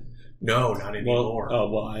rapping. No, not anymore.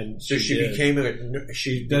 So she became a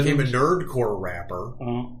nerdcore rapper.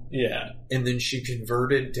 Yeah. And then she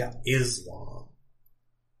converted to Islam.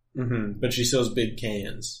 Mm-hmm. But she sells big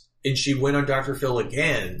cans. And she went on Dr. Phil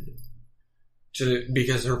again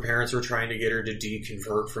because her parents were trying to get her to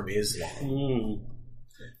deconvert from Islam.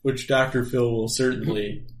 Which Dr. Phil will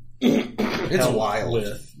certainly it's wild.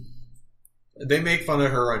 With. They make fun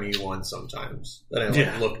of her on E1 sometimes. Then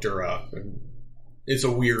I looked her up. And it's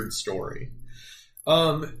a weird story.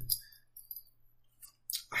 I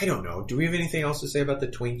don't know. Do we have anything else to say about the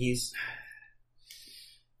Twinkies?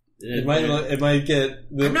 It might get...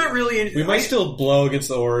 I'm not really... We might still blow against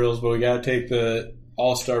the Orioles, but we got to take the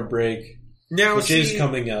All-Star break, which is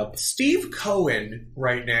coming up. Steve Cohen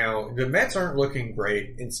right now, the Mets aren't looking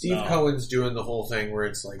great, and Steve Cohen's doing the whole thing where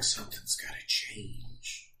it's like, something's got to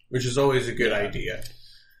change, which is always a good idea.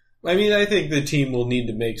 I mean, I think the team will need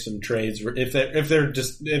to make some trades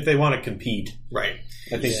if they want to compete. Right.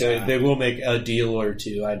 I think they will make a deal or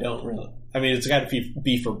two. I mean, it's got to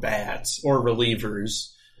be for bats or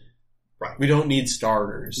relievers. Right. We don't need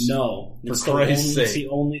starters. No. For Christ's sake. It's the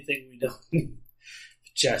only thing we don't.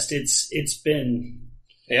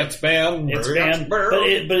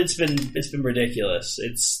 It's been ridiculous.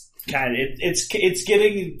 It's kind of it's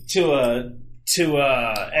getting to a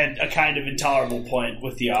kind of intolerable point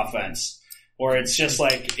with the offense where it's just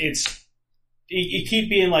like you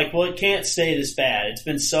keep being like, well, it can't stay this bad. It's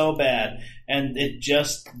been so bad, and it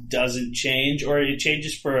just doesn't change, or it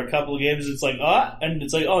changes for a couple of games. It's like, and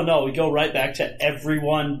it's like, oh no, we go right back to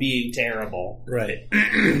everyone being terrible. Right.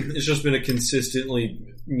 It's just been a consistently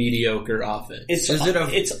mediocre offense. It's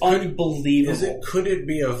unbelievable. Could it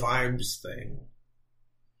be a vibes thing?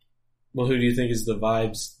 Well, who do you think is the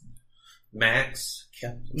vibes? Max?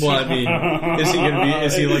 Well, I mean, is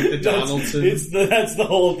he like the Donaldson? That's the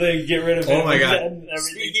whole thing. Get rid of him. Oh my god.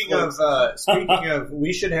 Speaking of,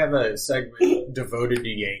 we should have a segment devoted to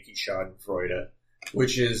Yankees Schadenfreude,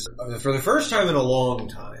 which is, for the first time in a long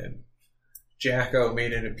time, Jacko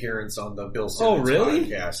made an appearance on the Bill Simmons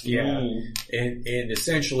podcast. Yeah. And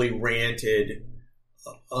essentially ranted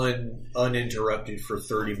uninterrupted for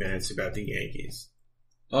 30 minutes about the Yankees.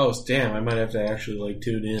 Oh, damn. I might have to actually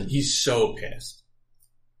tune in. He's so pissed.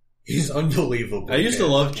 He's unbelievable. I used to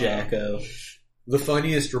love Jacko. The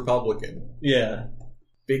funniest Republican. Yeah.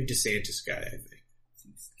 Big DeSantis guy, I think.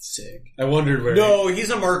 Sick. I wondered where... No,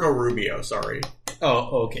 he's a Marco Rubio, sorry.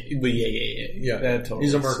 Oh, okay. But yeah. That totally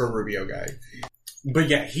he's a Marco Rubio guy. But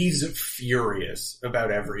yeah, he's furious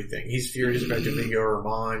about everything. He's furious about Domingo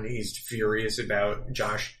Germán. He's furious about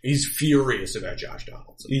Josh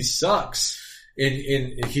Donaldson. He sucks. And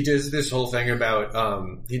he does this whole thing about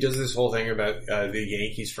the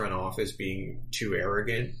Yankees front office being too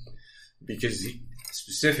arrogant, because he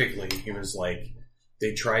was like,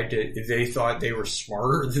 they thought they were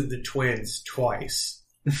smarter than the Twins twice,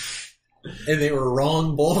 and they were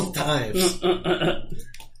wrong both times.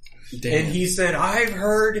 Damn. And he said, I've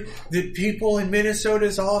heard that people in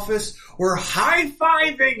Minnesota's office were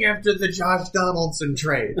high-fiving after the Josh Donaldson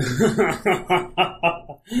trade.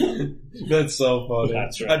 That's so funny.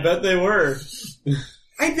 That's right. I bet they were.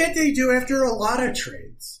 I bet they do after a lot of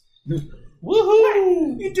trades.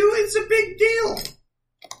 Woohoo! You do, it's a big deal.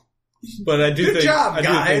 But I do Good think... job,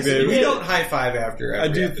 guys. We don't high-five after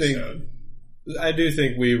every episode. I do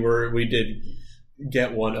think we did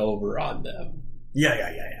get one over on them.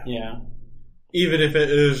 Yeah. Even if it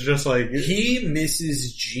is just like... He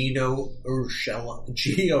misses Gio Urshela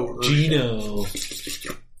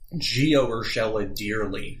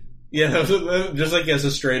dearly. Yeah, just like as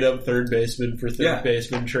a straight up third baseman for third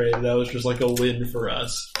baseman trade, that was just like a win for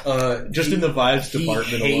us. Just in the vibes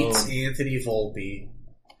department alone. He hates Anthony Volpe.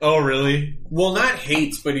 Oh, really? Well, not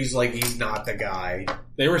hates, but he's not the guy.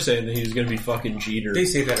 They were saying that he was going to be fucking Jeter. They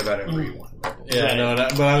say that about everyone. Yeah, no,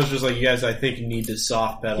 but I was just like, you guys, I think you need to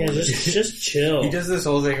soft pedal. Yeah, just chill. He does this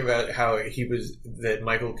whole thing about how that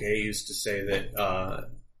Michael Kay used to say that,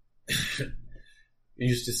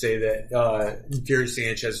 Gary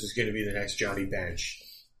Sanchez was going to be the next Johnny Bench.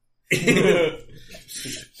 Yeah.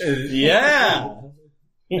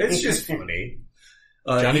 It's just funny.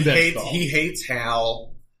 Johnny Bench. He hates Hal.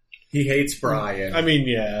 He hates Brian. I mean,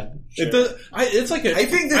 yeah. Sure. I think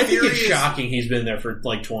it's shocking he's been there for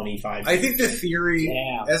like 25 years. I think the theory,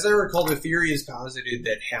 as I recall, the theory is posited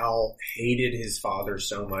that Hal hated his father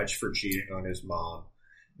so much for cheating on his mom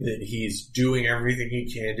that he's doing everything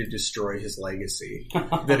he can to destroy his legacy.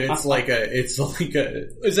 That it's like a is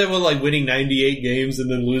that what, like winning 98 games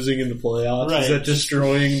and then losing in the playoffs? Right. Is that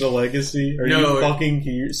destroying the legacy? Are you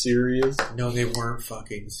fucking serious? No, they weren't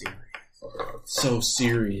fucking serious. So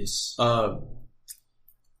serious.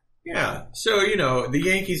 Yeah. So, the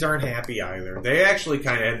Yankees aren't happy either. They actually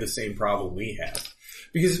kind of had the same problem we have.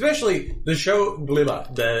 Because especially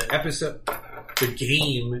the episode, the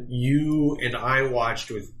game you and I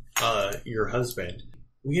watched with your husband,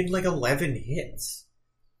 we had like 11 hits.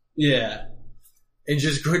 Yeah. And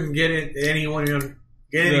just couldn't get anyone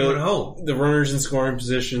home. The runners in scoring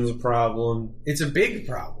position is a problem. It's a big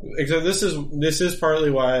problem. Except this is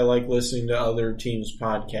partly why I like listening to other teams'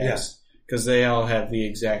 podcasts. Because they all have the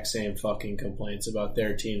exact same fucking complaints about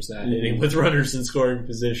their teams not hitting with runners in scoring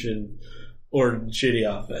position or shitty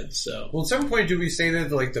offense. So, well, at some point, do we say that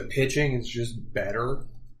the pitching is just better?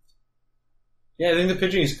 Yeah, I think the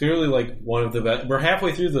pitching is clearly one of the best. We're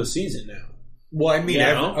halfway through the season now. Well, I mean,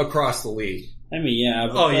 across the league. I mean, yeah.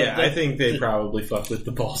 I think they probably fucked with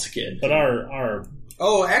the balls again. But our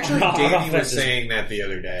Danny was saying that the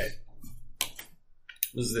other day.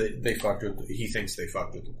 Was that he thinks they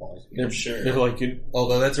fucked with the balls. I'm sure. They're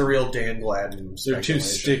although that's a real Dan Gladden They're too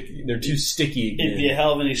sticky. They're too sticky again. It'd be a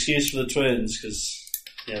hell of an excuse for the Twins because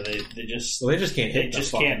they just can't hit.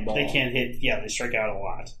 Ball. They can't hit. Yeah, they strike out a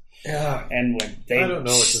lot. Yeah, and when I don't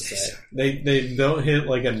know what to say. They don't hit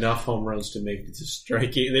enough home runs to make it to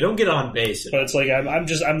striking. They don't get on base. But it's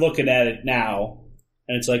I'm looking at it now,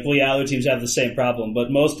 and it's well, yeah, other teams have the same problem,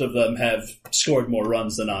 but most of them have scored more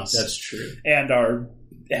runs than us. That's true, and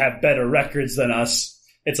have better records than us.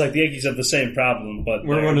 It's the Yankees have the same problem, but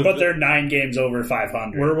they're 9 games over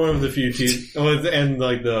 500. We're one of the few teams, and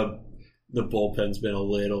the bullpen's been a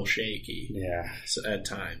little shaky. Yeah, at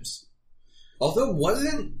times. Although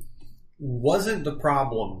wasn't the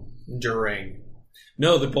problem during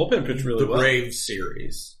the bullpen pitched really well. The Braves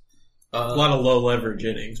series. A lot of low leverage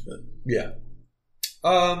innings, but yeah.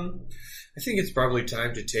 I think it's probably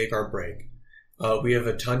time to take our break. We have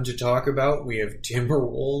a ton to talk about. We have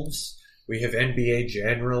Timberwolves. We have NBA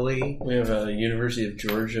generally. We have a University of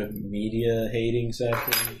Georgia media hating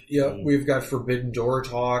section. Yep. We've got Forbidden Door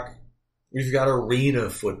talk. We've got arena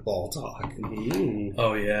football talk.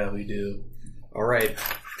 Oh yeah, we do. All right.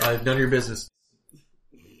 None of your business.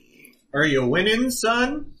 Are you winning,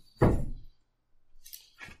 son?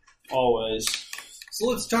 Always. So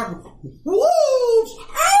let's talk. Wolves!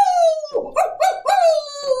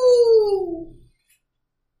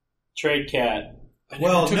 Trade Cat.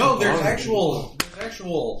 Well, no, there's actual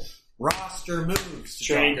roster moves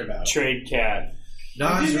to talk about. Trade Cat.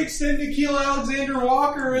 We didn't extend Nikhil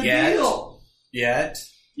Alexander-Walker a deal. Yet.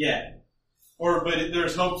 But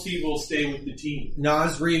there's hopes he will stay with the team.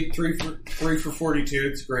 Nas Reed, 3 for 42.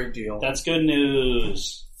 It's a great deal. That's good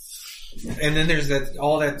news. And then there's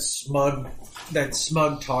that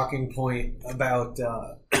smug talking point about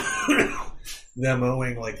them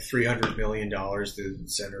owing $300 million to the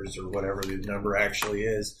Senators or whatever the number actually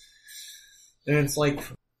is. And it's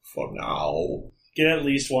for now. Get at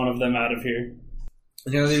least one of them out of here.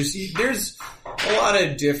 There's a lot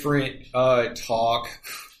of different talk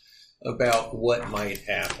about what might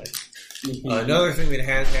happen. Another thing that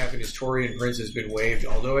has happened is Taurean Prince has been waived,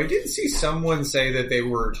 although I did see someone say that they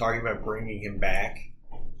were talking about bringing him back,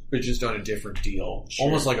 but just on a different deal. Sure.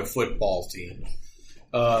 Almost like a football team.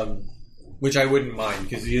 Which I wouldn't mind,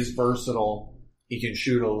 because he is versatile. He can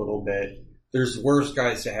shoot a little bit. There's worse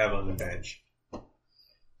guys to have on the bench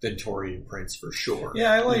than Taurean Prince, for sure.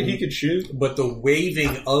 Yeah, he could shoot. But the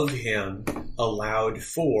waiving of him allowed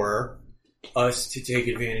for us to take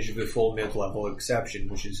advantage of the full mid-level exception,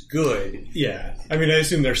 which is good. Yeah. I mean, I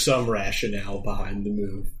assume there's some rationale behind the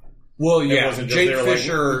move. Well, yeah. Jake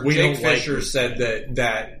Fisher said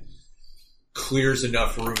that clears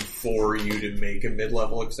enough room for you to make a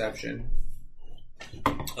mid-level exception.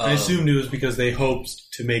 I assumed it was because they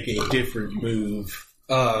hoped to make a different move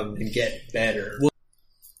and get better.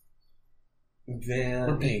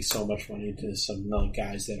 We're paying so much money to some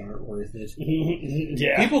guys that aren't worth it.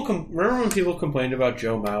 Yeah. Remember when people complained about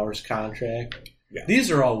Joe Mauer's contract? Yeah.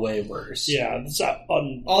 These are all way worse. Yeah.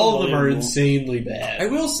 All of them are insanely bad. I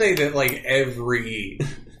will say that every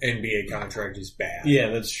NBA contract is bad.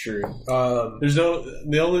 Yeah, that's true. There's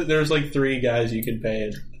 3 guys you can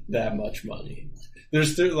pay that much money.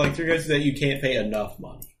 There's 3 guys that you can't pay enough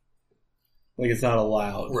money. It's not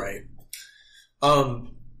allowed. Right.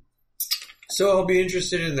 So I'll be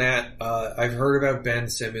interested in that. I've heard about Ben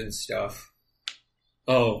Simmons stuff.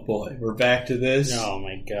 Oh boy, we're back to this. Oh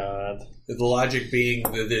my god. The logic being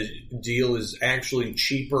that the deal is actually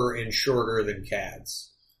cheaper and shorter than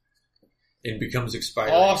Cad's. and becomes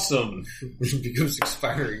expiring. Awesome. Becomes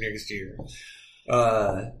expiring next year.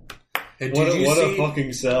 And What a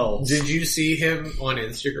fucking sell. Did you see him on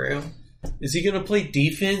Instagram? Is he going to play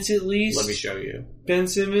defense at least? Let me show you. Ben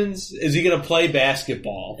Simmons? Is he going to play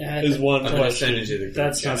basketball? Is one I'm question. Send it to the group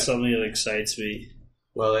That's chat. not something that excites me.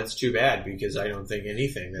 Well, that's too bad because I don't think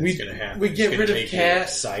anything that's going to happen. We get rid of Cat,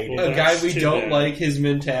 exciting. a guy we That's too don't bad. like his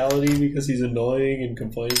mentality because he's annoying and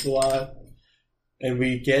complains a lot. And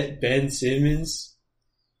we get Ben Simmons,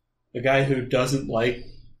 a guy who doesn't like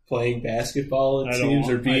playing basketball, it seems,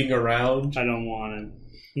 or being around. I don't want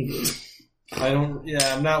him.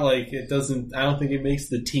 I'm not like, I don't think it makes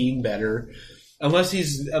the team better. Unless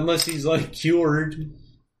he's like cured.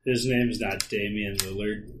 His name's not Damian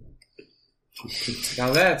Lillard.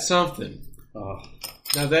 Now that's something. Oh.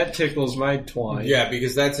 Now that tickles my twine. Yeah,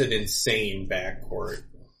 because that's an insane backcourt.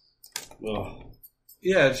 Oh.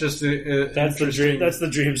 Yeah, it's just That's the dream. That's the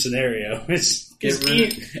dream scenario.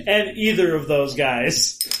 And either of those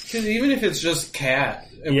guys. Because even if it's just Cat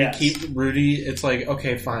and we keep Rudy, it's like,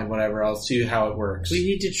 okay, fine, whatever. I'll see how it works. We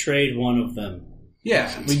need to trade one of them.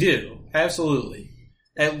 Yeah, we do. Absolutely.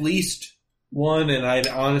 At least one, and I'd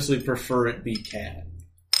honestly prefer it be Cat.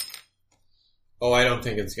 Oh, I don't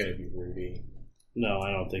think it's going to be Rudy. No,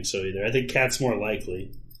 I don't think so either. I think Cat's more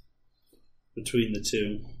likely between the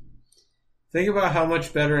two. Think about how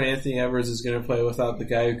much better Anthony Edwards is going to play without the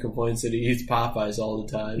guy who complains that he eats Popeyes all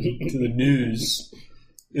the time to the news.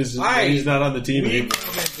 He's not on the team We anymore.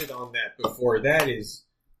 commented on that before. That is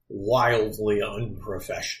wildly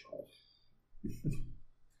unprofessional.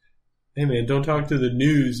 Hey man, don't talk to the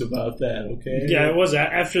news about that, okay? Yeah, it was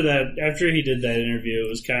after that. After he did that interview, it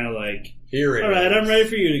was kind of like, Here all right, I'm ready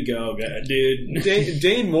for you to go, dude.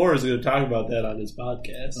 Dane Moore is going to talk about that on his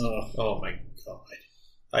podcast. Oh my god.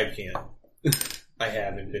 I can't. I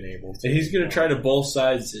haven't been able to. And he's going to try to both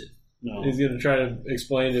sides it. No. He's going to try to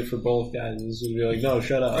explain it for both guys. He's going to be like, no,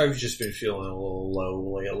 shut up. I've just been feeling a little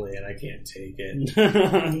low lately, and I can't take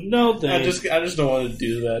it. No thanks. I just don't want to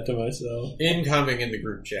do that to myself. Incoming in the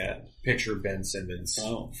group chat, picture Ben Simmons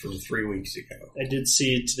from 3 weeks ago. I did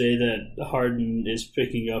see today that Harden is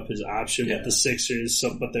picking up his option with the Sixers,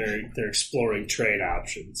 but they're exploring trade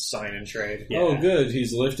options. Sign and trade. Yeah. Oh, good.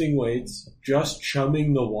 He's lifting weights, just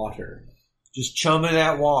chumming the water. Just chumming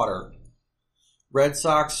that water. Red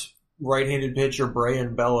Sox right-handed pitcher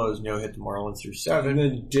Brian Bellows no-hit the Marlins through 7. And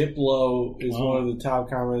then Diplo is one of the top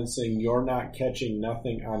comments saying, "You're not catching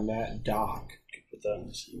nothing on that dock."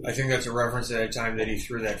 I think that's a reference to that time that he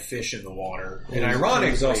threw that fish in the water. And ironically,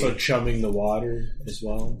 he's also chumming the water as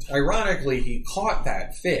well. Ironically, he caught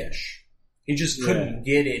that fish. He just couldn't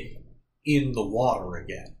get it in the water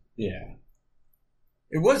again. Yeah.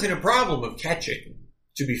 It wasn't a problem of catching,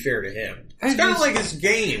 to be fair to him. It's kind of like his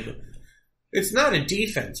game. It's not a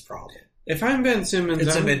defense problem. If I'm Ben Simmons,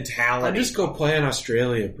 It's a mentality. I just go play in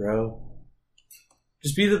Australia, bro.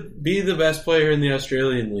 Just be the best player in the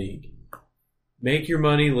Australian league. Make your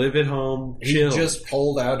money, live at home, chill. He just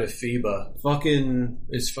pulled out of FIBA. Fucking.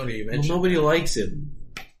 It's funny you mentioned. Well, nobody likes him.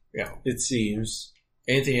 Yeah, it seems.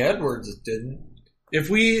 Anthony Edwards didn't. If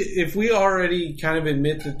we already kind of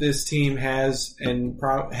admit that this team has and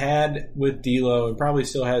had with D'Lo and probably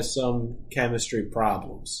still has some chemistry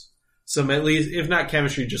problems, some at least if not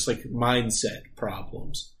chemistry, just like mindset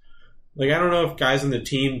problems. Like I don't know if guys on the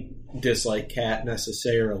team dislike Cat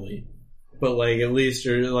necessarily, but like at least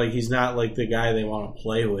or like he's not like the guy they want to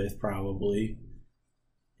play with. Probably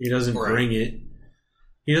he doesn't bring it.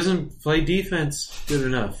 He doesn't play defense good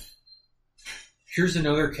enough. Here's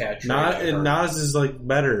another Cat trade. Nas is like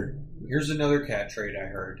better. Here's another Cat trade I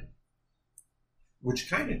heard, which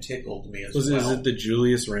kind of tickled me as well. Is it the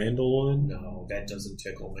Julius Randle one? No, that doesn't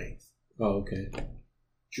tickle me. Oh, okay.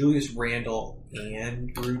 Julius Randle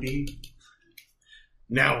and Rudy.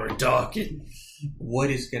 Now we're talking. What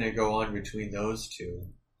is going to go on between those two?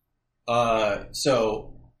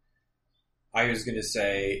 So I was going to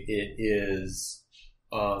say it is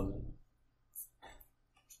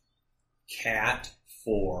Cat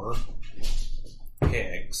for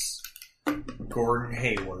picks, Gordon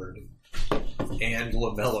Hayward, and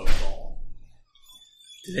LaMelo Ball.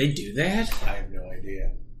 Did they do that? I have no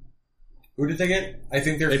idea. Who did they get? I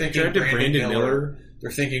think they're thinking drafted Brandon Miller.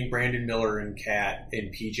 They're thinking Brandon Miller and Cat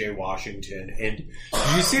and PJ Washington. And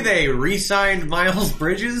did you see they re-signed Miles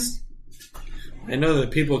Bridges? I know that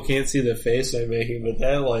people can't see the face I'm making, but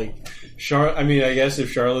that I guess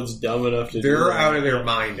if Charlotte's dumb enough to they're out of their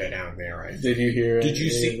mind down there. I think. Did you hear? Did you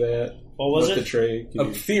see that? What was it? The trade? A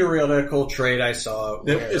theoretical trade I saw.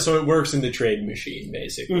 So it works in the trade machine,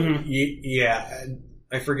 basically. Yeah,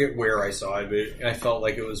 I forget where I saw it, but I felt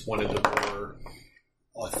like it was one of the more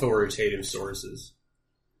authoritative sources.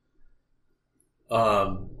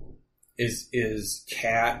 Is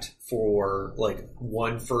Cat for like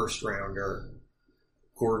 1 first rounder,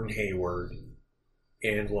 Gordon Hayward,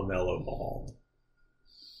 and LaMelo Ball.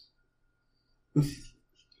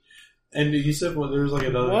 And you said there was like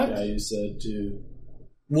another What? guy you said too.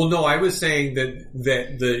 Well, no, I was saying that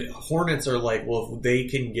the Hornets are like, well, if they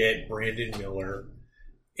can get Brandon Miller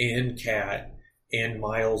and Cat and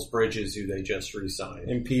Miles Bridges, who they just re-signed,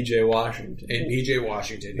 And PJ Washington.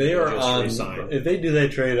 They are just on. re-signed. If they do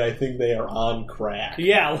that trade, I think they are on crack.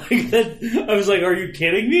 Yeah, like that. I was like, are you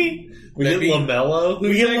kidding me? We get LaMelo,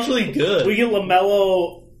 who's actually good. We get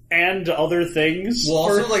LaMelo and other things. Well,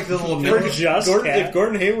 also like the LaMelo. If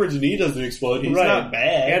Gordon Hayward's knee doesn't explode, he's not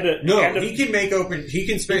bad. He can make open. He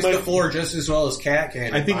can space the floor just as well as Cat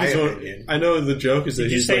can. I think I know the joke is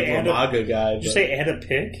that he's like a MAGA guy. Did you say add a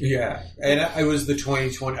pick? Yeah, and it was the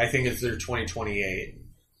 2020. I think it's their 2028.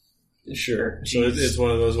 Sure. So it's one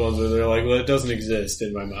of those ones where they're like, well, it doesn't exist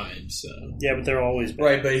in my mind. So yeah, but they're always been.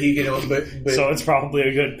 Right. But he can. But so it's probably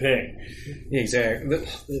a good pick. Exactly.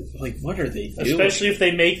 Like, what are they doing? Especially if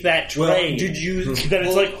they make that trade. Well, did you? Then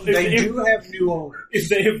it's like they do have new owners.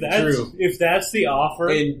 If that's the offer,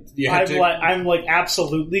 I'm like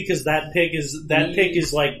absolutely, because that pick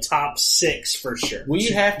is like top 6 for sure. We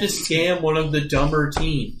have to scam one of the dumber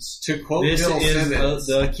teams. To quote this Bill is Simmons,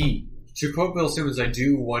 the key. To quote Bill Simmons, I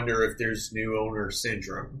do wonder if there's new owner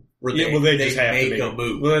syndrome. Where they just have make to make a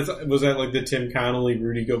move. Well, was that like the Tim Connolly,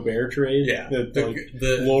 Rudy Gobert trade? Yeah.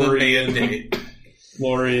 Lori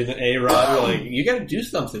and A-Rod were like, you got to do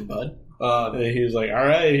something, bud. And he was like, all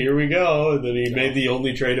right, here we go. And then he made the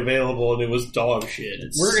only trade available, and it was dog shit.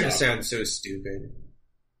 We're going to sound so stupid.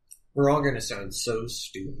 We're all going to sound so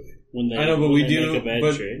stupid. I know, but we do.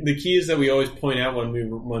 But the key is that we always point out when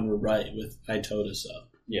we're right with I told us so.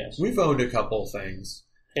 Yes. We've owned a couple things.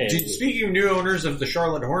 Hey, speaking of new owners of the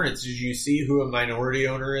Charlotte Hornets, did you see who a minority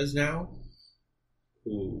owner is now?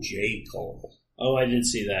 Ooh. J. Cole. Oh, I did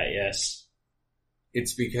see that, yes.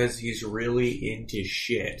 It's because he's really into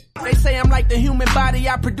shit. They say I'm like the human body,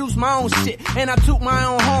 I produce my own shit, and I took my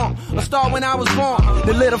own horn. A star when I was born.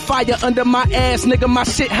 The little fire under my ass, nigga, my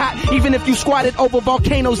shit hot. Even if you squatted over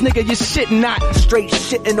volcanoes, nigga, your shit not. Straight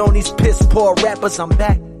shitting on these piss poor rappers, I'm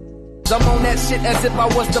back. I'm on that shit as if I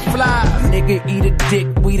was the fly. Nigga, eat a dick,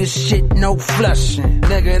 we the shit, no flushing.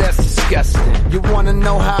 Nigga, that's disgusting. You wanna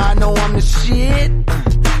know how I know I'm the shit?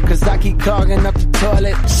 Cause I keep clogging up the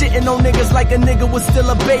toilet. Shitting on niggas like a nigga was still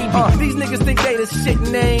a baby. These niggas think they the shit and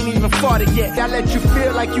they ain't even farted yet. I let you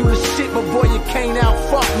feel like you the shit, but boy, you can't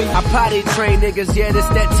out-fuck me. I potty train niggas, yeah, this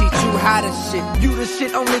that teach you how to shit. You the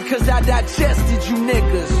shit only cause I digested you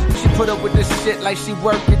niggas. She put up with this shit like she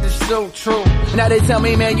worked it, it's so true. Now they tell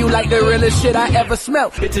me, man, you like the realest shit I ever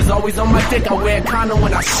smelled. Bitches always on my dick, I wear a condom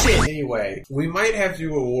when I shit. Anyway, we might have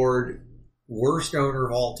to award worst owner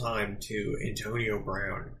of all time to Antonio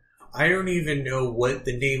Brown. I don't even know what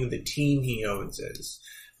the name of the team he owns is.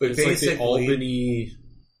 But it's basically, like the Albany...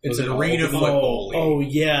 It's an arena football league. Oh,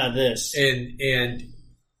 yeah, this. And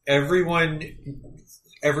everyone's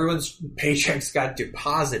paychecks got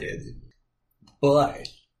deposited. But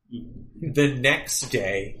the next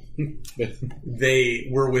day, they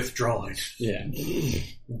were withdrawn. Yeah.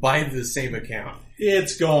 By the same account.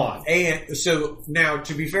 It's gone. And so, now,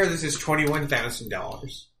 to be fair, this is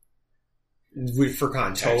 $21,000. For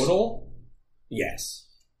context. Total? Yes.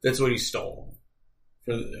 That's what he stole.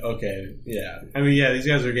 Okay, yeah. I mean, yeah, these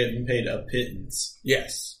guys are getting paid a pittance.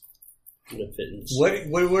 Yes. A pittance. What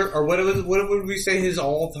would we say his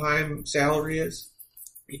all-time salary is?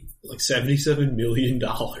 Like $77 million.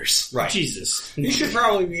 Right. Jesus. He should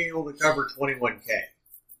probably be able to cover $21K.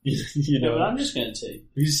 You know, but I'm just going to take.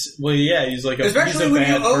 He's like especially he's a when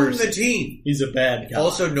bad you own person. the team. He's a bad guy.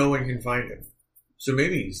 Also, no one can find him. So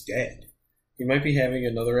maybe he's dead. He might be having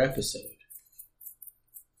another episode.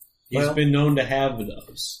 He's been known to have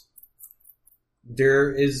those.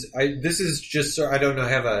 This is just, I don't know,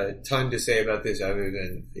 have a ton to say about this other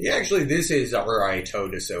than, actually, this is our I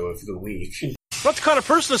told us so of the week. Not the kind of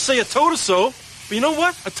person to say a told us so, but you know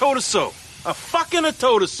what? A told us so. A fucking a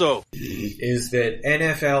told us so. Is that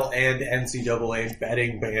NFL and NCAA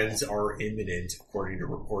betting bans are imminent, according to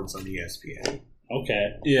reports on ESPN.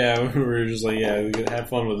 Okay. Yeah, we were just like, yeah, have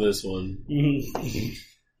fun with this one.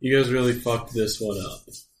 You guys really fucked this one up.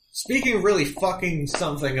 Speaking of really fucking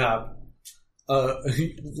something up,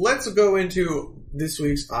 let's go into this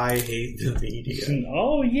week's I Hate the Media.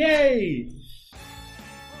 Oh, yay!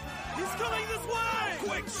 He's coming this way!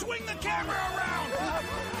 Quick, swing the camera around!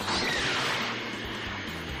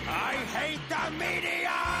 I hate the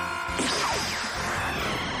media!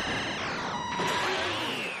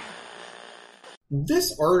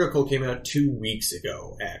 This article came out 2 weeks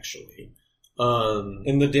ago, actually.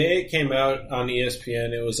 And the day it came out on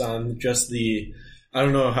ESPN, it was on just the... I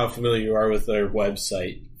don't know how familiar you are with their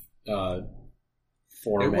website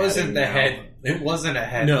formatting. It wasn't the head. It wasn't a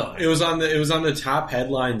headline. No, it was on the top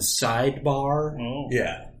headline sidebar. Oh.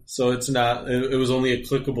 Yeah. So it's not. It was only a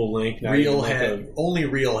clickable link. Only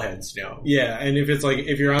real heads know. Yeah, and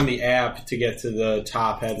if you're on the app to get to the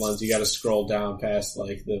top headlines, you got to scroll down past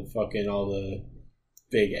like the fucking all the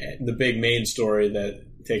big main story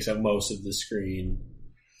that takes up most of the screen.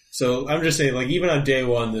 So I'm just saying, like, even on day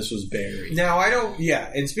one, this was buried. Now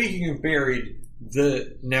and speaking of buried,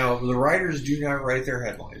 the writers do not write their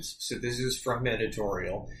headlines, so this is from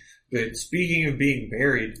editorial. But speaking of being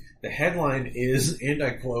buried, the headline is, and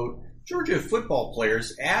I quote, Georgia football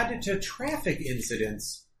players added to traffic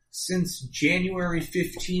incidents since January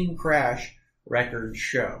 15 crash records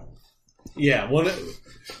show. Yeah,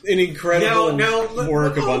 an incredible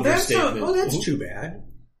work of understatement. That's too bad.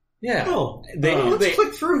 Yeah. Oh, let's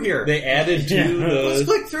click through here. They added to Let's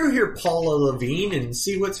click through here, Paula Levine, and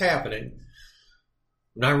see what's happening.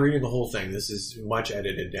 I'm not reading the whole thing. This is much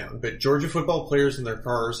edited down. But Georgia football players and their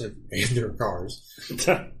cars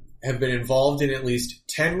have been involved in at least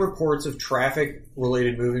 10 reports of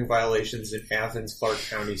traffic-related moving violations in Athens, Clark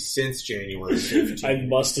County since January 15. I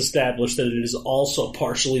must establish that it is also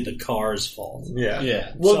partially the car's fault.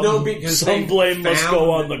 Yeah. Well, because some blame must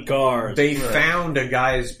go on the cars. They found a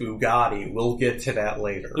guy's Bugatti. We'll get to that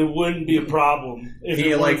later. It wouldn't be a problem if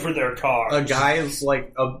it weren't for their cars. A guy's a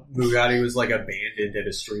Bugatti was abandoned at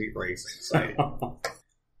a street racing site.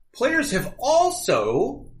 Players have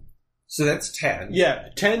also... So that's 10. Yeah,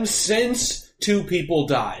 10 since 2 people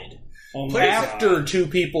died. After 2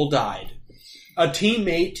 people died. A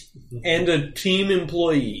teammate and a team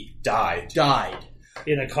employee died.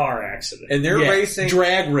 In a car accident. And they're racing.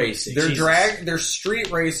 Drag racing. They're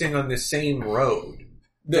street racing on the same road.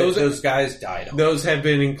 Those guys died on. Those have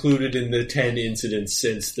been included in the 10 incidents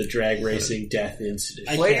since the drag racing death incident.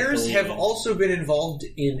 Players have also been involved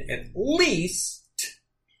in at least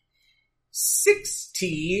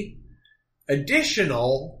 60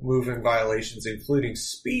 additional moving violations, including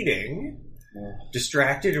speeding,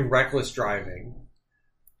 distracted and reckless driving,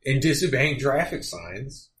 and disobeying traffic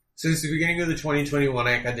signs since the beginning of the 2021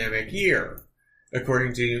 academic year,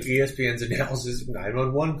 according to ESPN's analysis of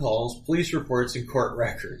 911 calls, police reports, and court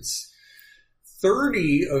records.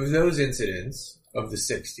 30 of those incidents, of the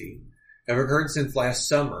 60, have occurred since last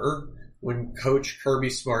summer, when Coach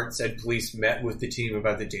Kirby Smart said police met with the team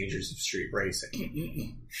about the dangers of street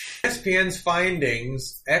racing. ESPN's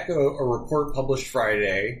findings echo a report published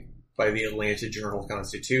Friday by the Atlanta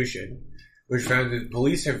Journal-Constitution, which found that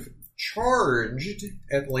police have charged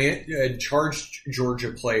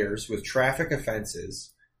Georgia players with traffic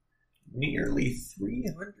offenses nearly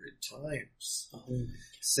 300 times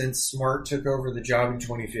since Smart took over the job in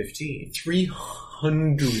 2015.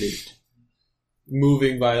 300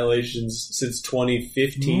 moving violations since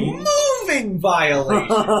 2015. Moving violations!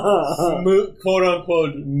 Quote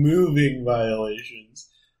unquote moving violations.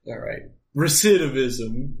 All right.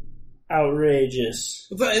 Recidivism. Outrageous.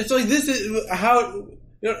 But it's like, this is how...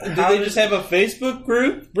 do they just have a Facebook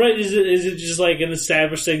group? Right? Is it just like an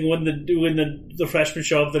established thing when the freshmen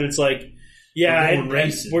show up that it's like,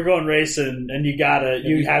 we're going racing, and you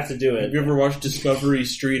have to do it. Have you ever watched Discovery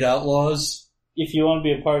Street Outlaws? If you want to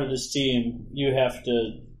be a part of this team, you have to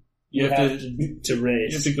race. You have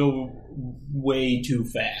to go way too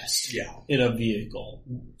fast. Yeah. In a vehicle.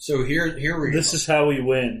 So here we go. This is how we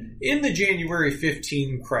win. In the January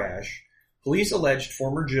 15 crash, police alleged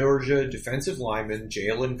former Georgia defensive lineman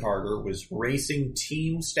Jalen Carter was racing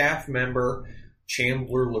team staff member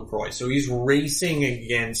Chandler LaCroix. So he's racing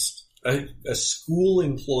against a school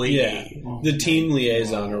employee. Yeah. The team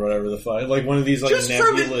liaison or whatever the fuck. Like one of these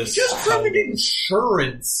nebulous... Just from an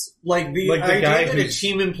insurance. Like the guy that a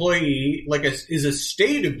team employee is a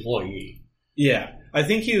state employee. Yeah. I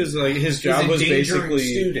think he was his job was basically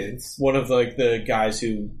students. One of the guys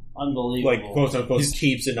who unbelievable quote unquote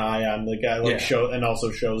keeps an eye on the guy and also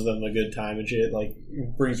shows them a good time and shit,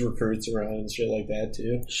 brings recruits around and shit like that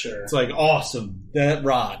too. Sure. It's awesome. That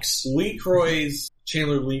rocks.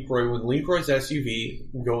 Chandler LaCroix, with LaCroix's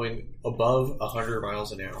SUV going above 100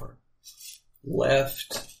 miles an hour,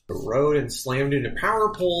 left the road and slammed into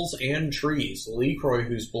power poles and trees. LaCroix,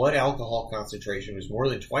 whose blood alcohol concentration was more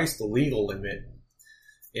than twice the legal limit,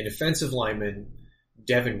 and offensive lineman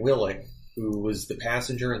Devin Willick, who was the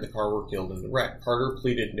passenger in the car, were killed in the wreck. Carter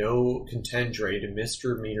pleaded no contendere to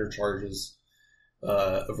misdemeanor charges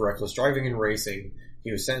of reckless driving and racing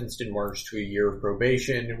He was sentenced in March to a year of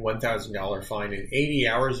probation, $1,000 fine, and 80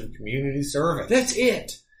 hours of community service. That's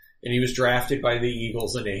it. And he was drafted by the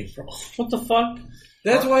Eagles in April. What the fuck?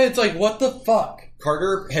 That's why it's like, what the fuck?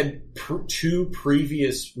 Carter had two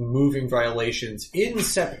previous moving violations in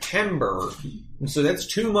September, so that's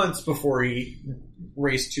 2 months before he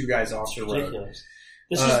raced two guys off the road. Ridiculous.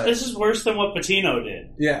 This is worse than what Patino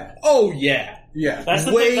did. Yeah. Oh yeah. Yeah. That's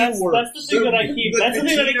the Way thing. That's worse. the thing that I keep. That's the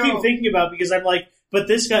thing that I keep thinking about because I'm like, but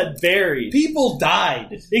this got buried. People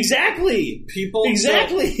died. Exactly. People.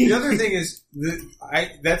 Exactly. So, the other thing is,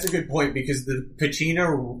 that's a good point because the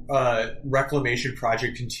Pacino reclamation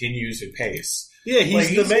project continues at pace. Yeah, he's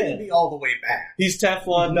the going man. to be all the way back. He's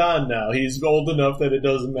Teflon Don now. He's old enough that it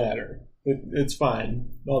doesn't matter. It's fine.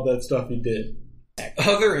 All that stuff he did.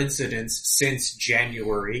 Other incidents since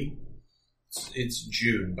January, it's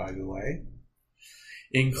June, by the way,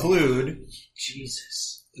 include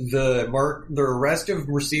Jesus. the arrest of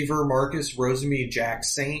receiver Marcus Rosemy Jack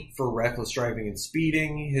Saint for reckless driving and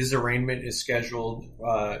speeding. His arraignment is scheduled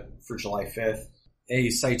for July 5th. A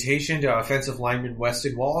citation to offensive lineman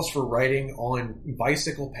Weston Wallace for riding on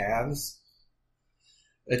bicycle paths.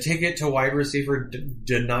 A ticket to wide receiver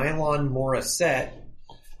Denylon Morissette,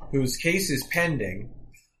 whose case is pending,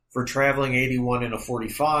 for traveling 81 in a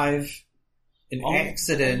 45.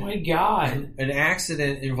 Accident. Oh my god. An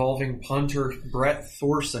accident involving punter Brett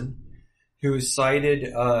Thorson, who is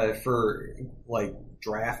cited for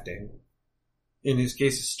drafting, and his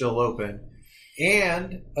case is still open.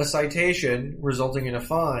 And a citation resulting in a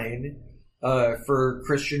fine for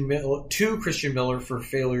Christian Miller for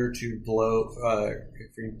failure to blow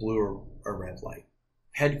if he blew a red light.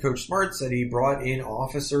 Head coach Smart said he brought in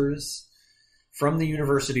officers from the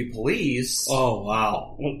university police. Oh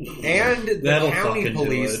wow! And the county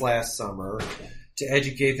police last summer to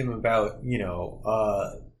educate them about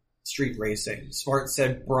street racing. Smart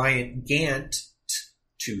said Bryant Gant,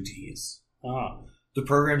 2 T's. The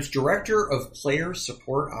program's director of player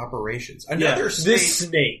support operations. Another snake. This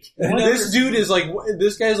snake. This dude is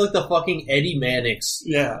this guy's like the fucking Eddie Mannix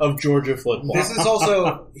of Georgia football. This is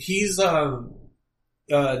also, he's,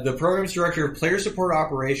 the program's director of player support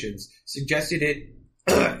operations suggested it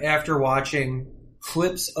after watching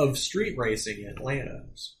clips of street racing in Atlanta.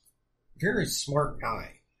 Very smart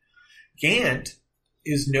guy. Gant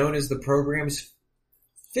is known as the program's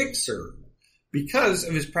fixer because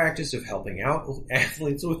of his practice of helping out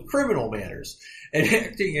athletes with criminal matters and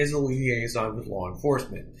acting as a liaison with law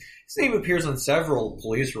enforcement. His name appears on several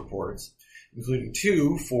police reports, including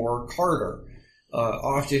 2 for Carter,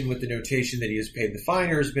 often with the notation that he has paid the fine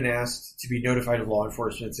or has been asked to be notified of law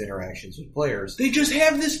enforcement's interactions with players. They just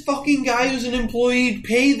have this fucking guy who's an employee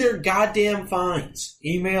pay their goddamn fines.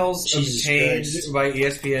 Emails Jesus obtained Christ. by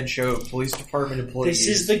ESPN show police department employees.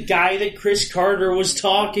 This is the guy that Chris Carter was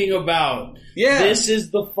talking about. Yeah. This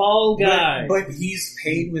is the fall guy. But he's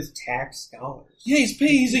paid with tax dollars. Yeah, he's paid.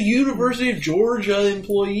 He's a University of Georgia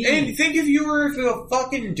employee. And think if you were a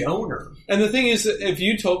fucking donor. And the thing is, if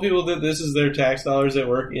you told people that this is their tax dollars that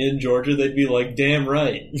work in Georgia, they'd be like, damn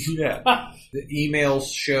right. Yeah. The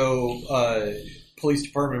emails show police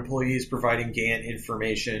department employees providing Gant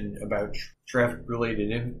information about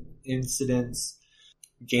traffic-related incidents.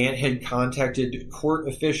 Gant had contacted court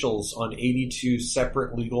officials on 82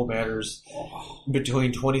 separate legal matters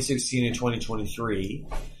between 2016 and 2023.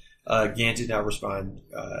 Gant did not respond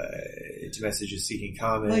to messages seeking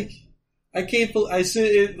comment. I can't believe I said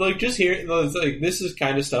it. Just here, it's this is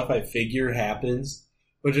kind of stuff I figure happens,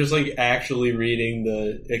 but just actually reading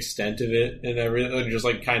the extent of it and everything, just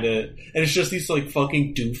kind of, and it's just these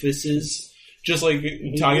fucking doofuses. Just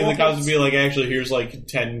talking to the cops and be actually, here's here's a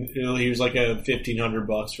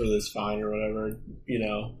 $1,500 for this fine or whatever.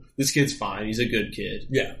 This kid's fine. He's a good kid.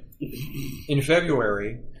 Yeah. In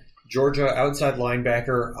February, Georgia outside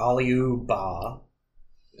linebacker Aliou Ba,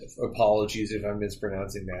 apologies if I'm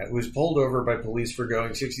mispronouncing that, was pulled over by police for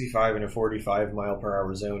going 65 in a 45 mile per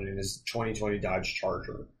hour zone in his 2020 Dodge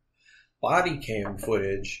Charger. Body cam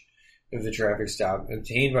footage of the traffic stop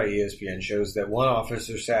obtained by ESPN shows that one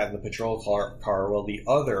officer sat in the patrol car while the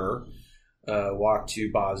other walked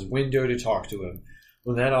to Ba's window to talk to him.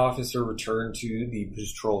 When that officer returned to the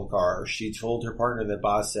patrol car, she told her partner that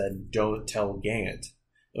Ba said, "Don't tell Gant."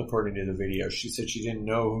 According to the video, she said she didn't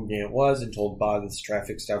know who Gant was and told Ba that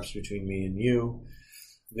traffic stops between me and you.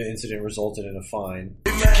 The incident resulted in a fine.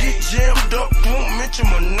 Get jammed up, won't mention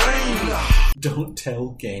my name. Don't tell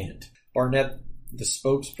Gant. Barnett, the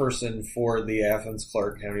spokesperson for the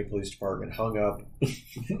Athens-Clarke County Police Department, hung up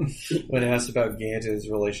when asked about Gant's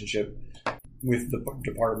relationship with the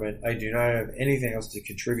department. "I do not have anything else to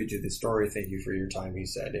contribute to this story. Thank you for your time," he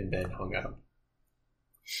said, and then hung up.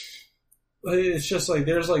 It's just like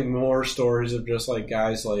there's like more stories of just like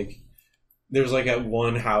guys like there's like at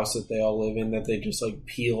one house that they all live in that they just like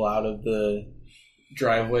peel out of the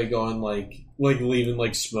driveway going like leaving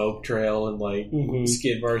like smoke trail and like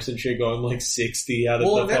skid marks and shit going like 60 out of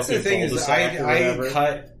the that's the thing is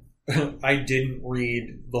I didn't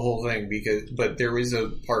read the whole thing but there is a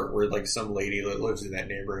part where like some lady that lives in that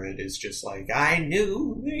neighborhood is just like, I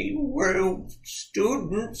knew they were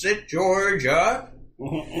students at Georgia.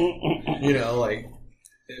 You know, like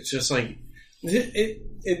it's just like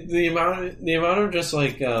the amount of just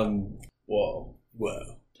like whoa.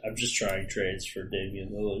 I'm just trying trades for Damian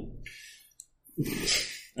Lillard.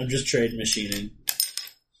 I'm just trade machining.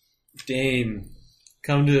 Dame,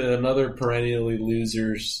 come to another perennially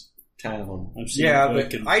losers town. Yeah,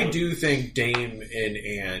 but I do think Dame and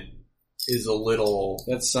Ant is a little.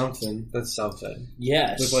 That's something.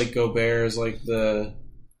 Yes, with like Gobert is like the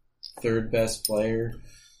third best player,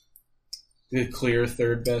 the clear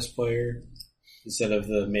third best player, instead of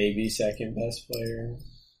the maybe second best player,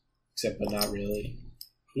 except but not really.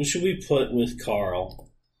 Who should we put with Carl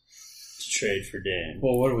to trade for Dame?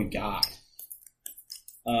 Well, what do we got?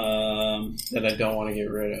 That I don't want to get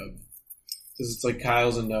rid of. Because it's like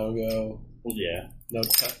Kyle's a no-go. Well, yeah. No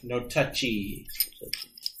touchy.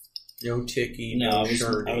 No ticky, no no I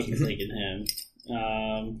shirty. I wasn't thinking him.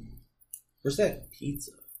 Where's that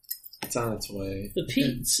pizza? It's on its way. The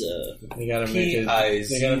pizza. They gotta make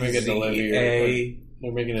a delivery.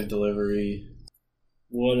 They're making a delivery.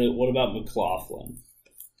 What about McLaughlin?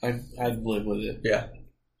 I'd live with it. Yeah.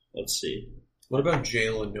 Let's see. What about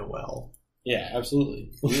Jalen Noel? Yeah,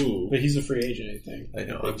 absolutely. Ooh. But he's a free agent, I think. I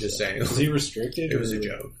know, I'm just saying. Was he restricted? It was a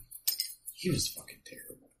joke. He was fucking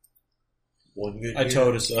terrible. One good year. I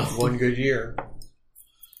told us so. One good year.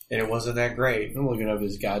 And it wasn't that great. I'm looking up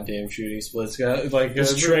his goddamn shooting splits. Like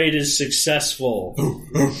this trade is successful.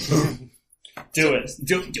 Do it.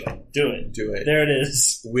 There it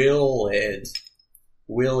is. Will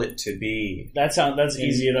it to be? That's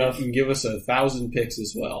easy enough. You can give us 1,000 picks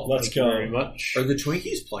as well. Let's go. Very much. Are the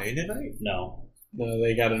Twinkies playing tonight? No,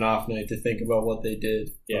 they got an off night to think about what they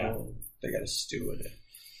did. Yeah, they got a stew in it.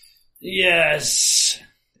 Yes.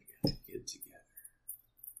 They got to get together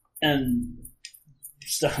and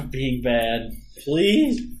stop being bad,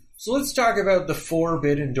 please. So let's talk about the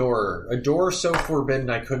forbidden door. A door so forbidden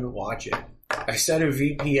I couldn't watch it. I set a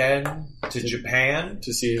VPN to Japan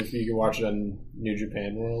to see if you could watch it on New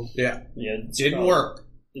Japan World. Yeah. Didn't work.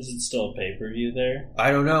 Is it still a pay-per-view there?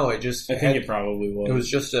 I don't know. I think it probably was. It was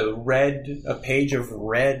just a page of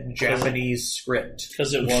red Japanese script.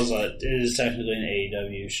 Because it is technically an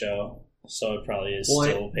AEW show, so it probably is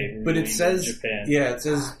still a pay-per-view. But it says Japan. Yeah, it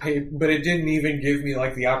says pay, but it didn't even give me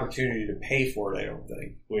like the opportunity to pay for it. I don't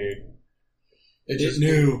think. Weird.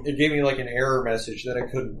 It gave me like an error message that I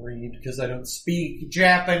couldn't read because I don't speak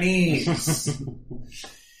Japanese.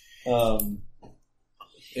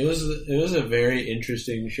 It was a very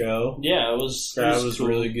interesting show. Yeah, it was. Crowd was cool.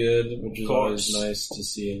 really good, which is always nice to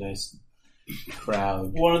see a nice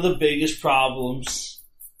crowd. One of the biggest problems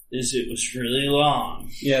is it was really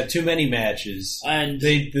long. Yeah, too many matches, and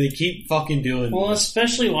they keep fucking doing. Well, this.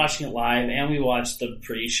 especially watching it live, and we watched the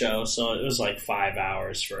pre-show, so it was like 5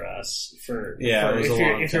 hours for us. If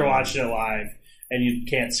you're watching it live and you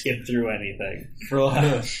can't skip through anything for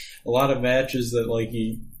a lot of matches that like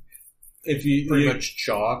pretty much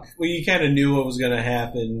chalk. Well, you kind of knew what was going to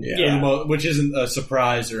happen, which isn't a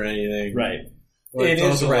surprise or anything, right? It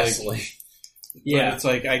is wrestling. But it's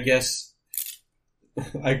like I guess.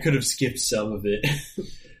 I could have skipped some of it.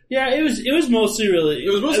 Yeah, it was mostly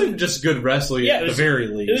just good wrestling at the very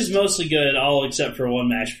least. It was mostly good, all except for one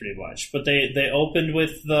match, pretty much. But they opened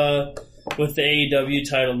with the AEW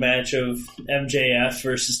title match of MJF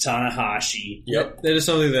versus Tanahashi. Yep, that is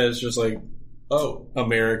something that is just like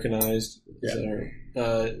Americanized. Yeah,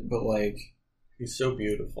 but like he's so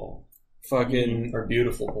beautiful. Fucking or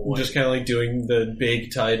beautiful boy. Just kind of like doing the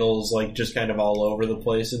big titles, like just kind of all over the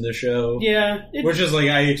place in the show. Yeah, which is like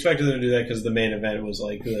I expected them to do that because the main event was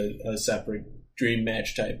like a separate dream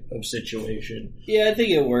match type of situation. Yeah, I think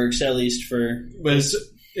it works at least for. But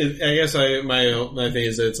I guess my thing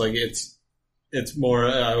is that it's like it's more.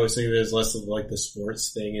 I always think that it's less of like the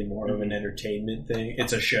sports thing and more of an entertainment thing.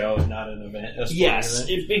 It's a show, not an event. Yes,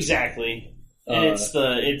 exactly. And it's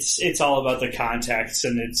all about the context,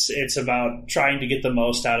 and it's about trying to get the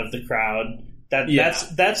most out of the crowd.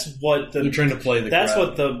 That's what they're trying to play the. That's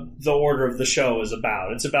crowd. What the order of the show is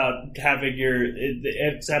about. It's about having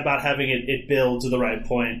it build to the right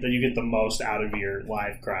point that you get the most out of your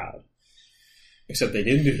live crowd. Except they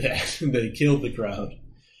didn't do that. They killed the crowd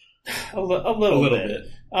a little bit.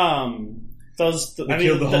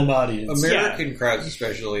 kill the home audience. American crowds,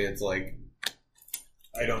 especially, it's like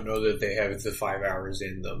I don't know that they have the 5 hours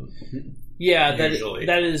in them. Yeah, that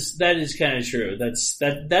is kind of true.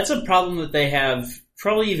 That's a problem that they have,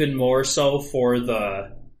 probably even more so for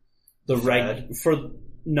the reg for.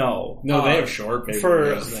 No, they have short but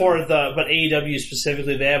AEW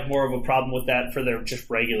specifically, they have more of a problem with that for their just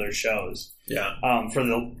regular shows. Yeah, for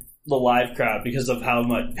the live crowd because of how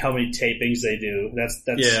many tapings they do. That's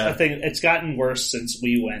I think it's gotten worse since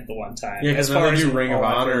we went the one time. Yeah, because they do Ring of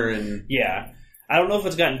Honor and I don't know if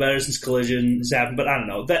it's gotten better since Collision has happened, but I don't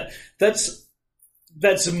know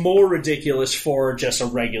that's more ridiculous for just a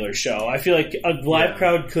regular show. I feel like a live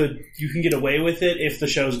crowd you can get away with it if the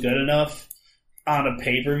show's good enough on a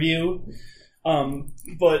pay-per-view,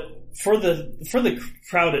 but for the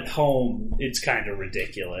crowd at home, it's kind of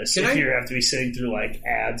ridiculous. You have to be sitting through like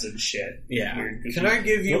ads and shit. Yeah. Can I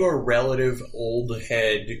give you a relative old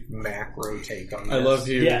head macro take on this? I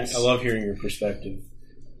love hearing your perspective.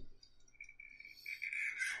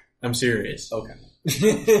 I'm serious. Okay.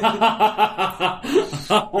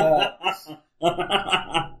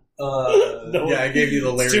 I gave you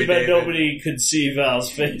the Larry Too bad David. Nobody could see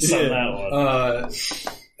Val's face on that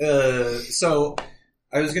one. So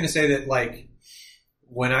I was going to say that, like,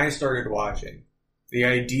 when I started watching, the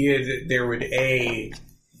idea that there would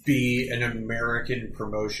be an American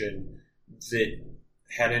promotion that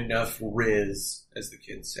had enough Riz, as the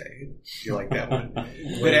kids say. Do you like that one?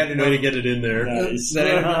 Way to get it in there. Nice.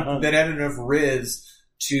 that had enough Riz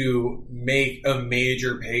to make a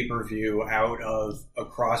major pay-per-view out of a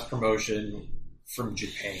cross-promotion from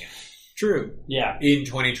Japan. True. Yeah. In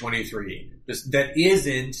 2023. That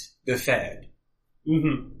isn't the Fed.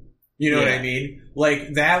 Mm-hmm. You know what I mean?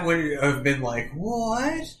 Like, that would have been like,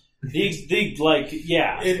 what? It's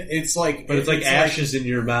like... But it's like ashes in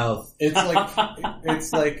your mouth. It's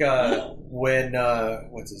like when,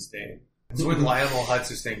 what's his name? It's when Lionel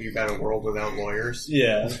Hutz is thinking about a world without lawyers.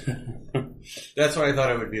 Yeah. That's what I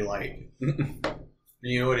thought it would be like.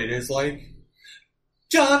 You know what it is like?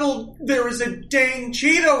 Donald, there was a dang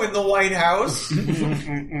Cheeto in the White House.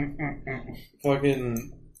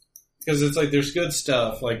 Fucking... Because it's like, there's good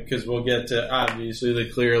stuff, like, because we'll get to, obviously, the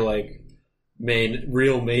clear, like,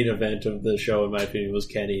 real main event of the show, in my opinion, was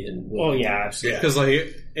Kenny and... Oh, yeah, absolutely. Because,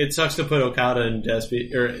 like, it sucks to put Okada and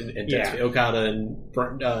Okada and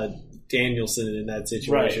Danielson in that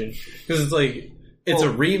situation. Because it's like, it's a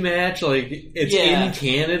rematch, like, it's in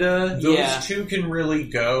Canada. Those two can really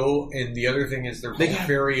go, and the other thing is they're both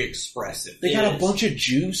very expressive. They got a bunch of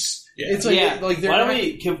juice. Yeah. It's like they're why don't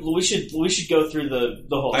we should go through the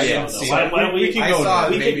whole show. Why don't we can go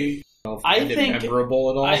maybe. I think memorable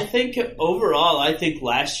at all. I think overall, I think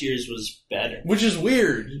last year's was better, which is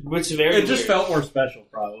weird. Which is very. It just felt more special,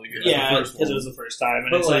 probably. Yeah, because it was the first time,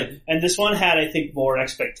 and but and this one had, I think, more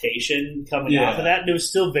expectation coming off of that, and it was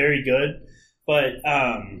still very good, but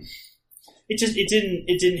it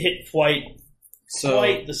didn't hit quite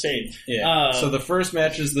the same. Yeah. So the first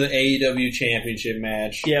match is the AEW Championship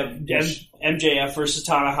match. Yeah, MJF versus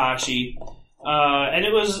Tanahashi, and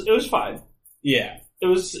it was fine. Yeah.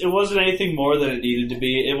 It wasn't anything more than it needed to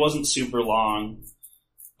be. It wasn't super long.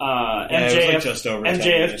 MJF, it was like just over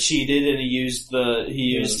MJF cheated and he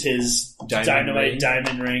used his dynamite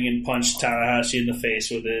diamond ring and punched Tanahashi in the face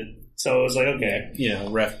with it. So it was like, okay,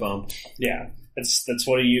 ref bumped. Yeah, that's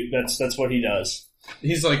what he does.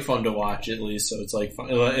 He's like fun to watch at least. So it's like fun.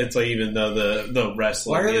 It's like, even though the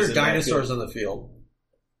wrestling. Why are there dinosaurs on the field?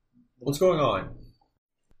 What's going on?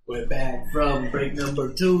 We're back from break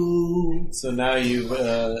number 2. So now you've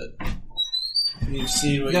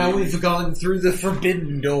seen what we've gone through the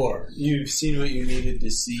forbidden door. You've seen what you needed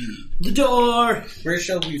to see. The door. Where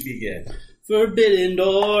shall we begin? Forbidden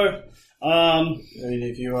door. I mean,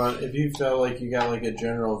 if you felt like you got like a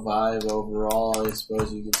general vibe overall, I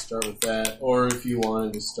suppose you could start with that. Or if you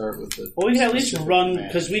wanted to start with the... Well, we can at least run,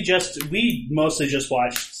 because we mostly just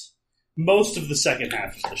watched most of the second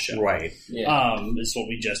half of the show. Right. Yeah. Is what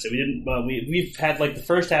we just did. We didn't. We've had like the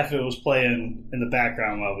first half of it was playing in the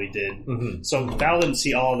background while we did. Mm-hmm. So Val didn't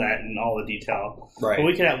see all that in all the detail. Right. But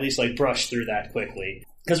we can at least like brush through that quickly,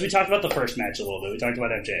 because we talked about the first match a little bit. We talked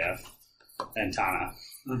about MJF and Tana.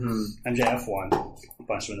 Mm-hmm. MJF won.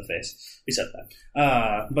 Punched him in the face. We said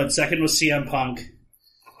that. But second was CM Punk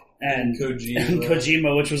and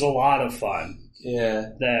Kojima, which was a lot of fun. Yeah,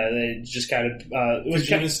 they just kind of.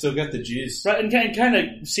 Kojima's still got the juice, right? And kind of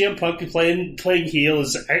CM Punk playing heel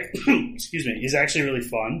is, excuse me, he's actually really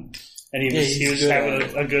fun, and he was having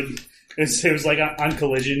a good. It was like on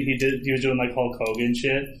Collision, he was doing like Hulk Hogan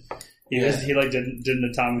shit. He did an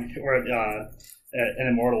atomic or an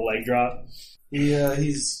immortal leg drop. Yeah,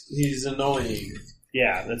 he's annoying.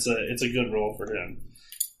 Yeah, it's a good role for him.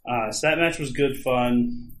 So that match was good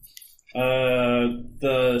fun.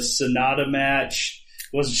 The Sonata match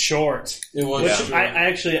was short. It was. Which short. I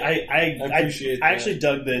appreciate that. I actually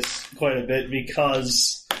dug this quite a bit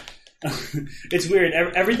because it's weird.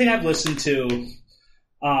 Everything I've listened to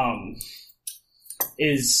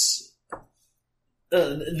is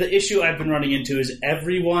the issue I've been running into is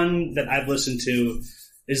everyone that I've listened to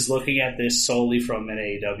is looking at this solely from an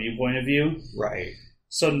AEW point of view. Right.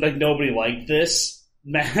 So like nobody liked this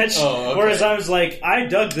match. Oh, okay. Whereas I was like, I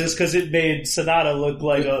dug this because it made Sonata look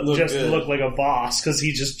like a boss because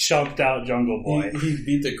he just chunked out Jungle Boy. He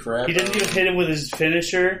beat the crap. He didn't even hit him with his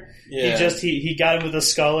finisher. Yeah. He got him with the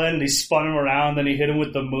skull end. He spun him around. Then he hit him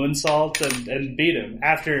with the moonsault and beat him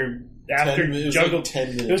after Jungle. Like 10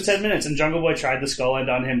 minutes. It was 10 minutes, and Jungle Boy tried the skull end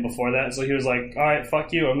on him before that. So he was like, "All right,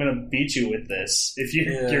 fuck you. I'm gonna beat you with this if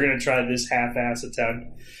you're gonna try this half-ass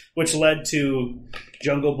attempt," which led to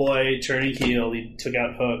Jungle Boy turning heel. He took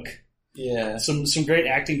out Hook. Yeah, some great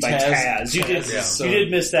acting by Taz. You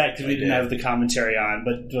did miss that because we didn't have the commentary on,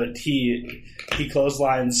 but he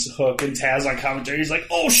clotheslines Hook and Taz on commentary. He's like,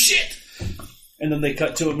 "Oh shit!" And then they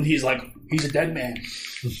cut to him, and he's like, "He's a dead man."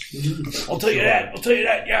 I'll tell you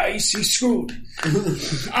that. Yeah, he's screwed.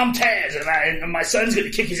 I'm Taz, and my son's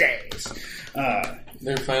gonna kick his ass.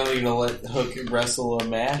 They're finally gonna let Hook wrestle a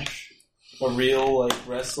match, a real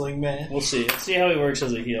wrestling match. We'll see. See how he works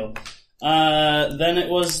as a heel. Then it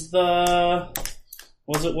was the.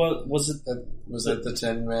 Was it the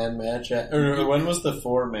 10-man match? Or when was the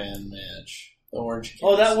 4-man match? The Orange Cassidy.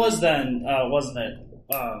 Oh, that was then, wasn't it?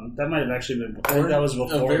 That might have actually been. I think that was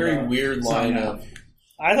before. A very weird lineup.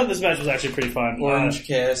 I thought this match was actually pretty fun. Orange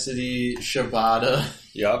Cassidy, Shibata,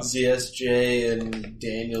 yep. ZSJ, and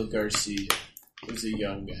Daniel Garcia was a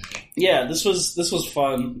young guy. Yeah, this was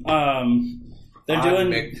fun.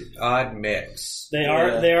 They're odd mix. They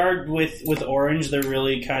are with Orange. They're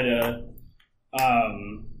really kind of.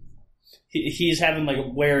 He's having like a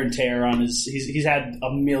wear and tear on his. He's had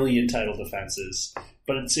a million title defenses,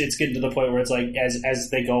 but it's getting to the point where it's like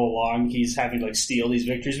as they go along, he's having to like steal these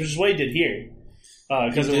victories, which is what he did here.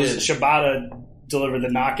 Because it was Shibata delivered the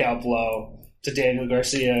knockout blow to Daniel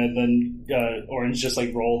Garcia, and then Orange just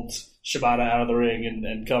like rolled Shibata out of the ring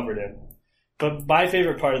and covered him. But my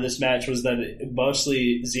favorite part of this match was that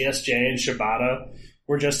mostly ZSJ and Shibata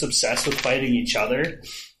were just obsessed with fighting each other.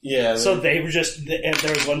 Yeah. So they were just.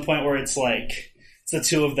 There was one point where it's like it's the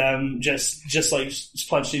two of them just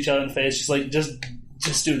punched each other in the face,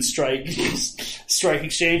 just doing strike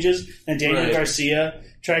exchanges, and Daniel Garcia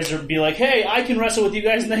tries to be like, "Hey, I can wrestle with you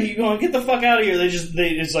guys," and then you go, "Get the fuck out of here!"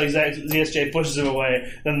 It's like ZSJ pushes him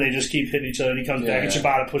away, then they just keep hitting each other, and he comes back, and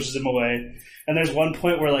Shibata pushes him away. And there's one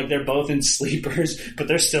point where like they're both in sleepers, but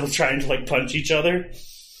they're still trying to like punch each other.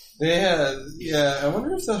 Yeah. I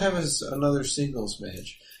wonder if they'll have another singles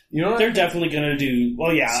match. You know, they're definitely going to do.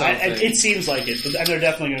 Well, yeah, it seems like it, but they're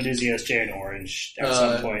definitely going to do ZSJ and Orange at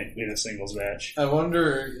some point in a singles match. I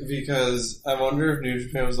wonder if New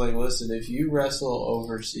Japan was like, listen, if you wrestle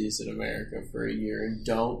overseas in America for a year and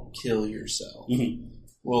don't kill yourself,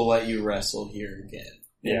 we'll let you wrestle here again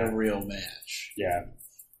in a real match. Yeah.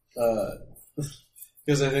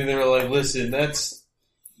 Because I think they were like, listen, that's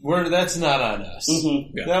not on us.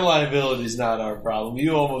 Mm-hmm. Yeah. That liability is not our problem.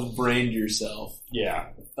 You almost brained yourself. Yeah.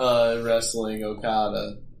 Wrestling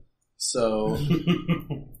Okada. So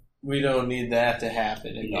we don't need that to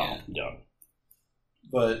happen again. No.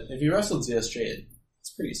 But if you wrestled ZSJ, it's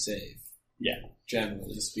pretty safe. Yeah.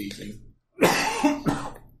 Generally speaking.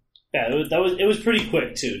 Yeah, it was pretty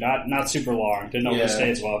quick too. Not super long. Didn't overstay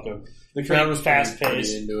its welcome. The crowd was fast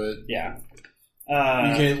paced into it. Yeah.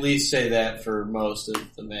 You can at least say that for most of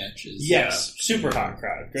the matches. Yes, super hot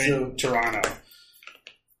crowd. Great Toronto.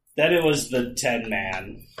 Then it was the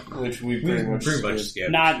 10-man, which we pretty much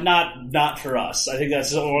skipped. Not for us. I think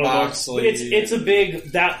that's one of those. It's a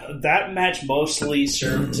big that match mostly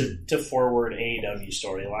served to forward AEW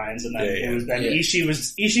storylines, and then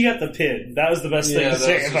Ishii got the pin. That was the best thing to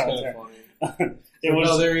say about that.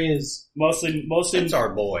 There he is. Mostly, it's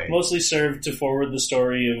our boy. Mostly served to forward the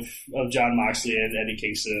story of Jon Moxley and Eddie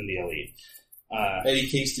Kingston and the Elite. Eddie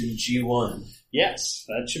Kingston G1. Yes,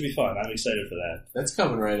 that should be fun. I'm excited for that. That's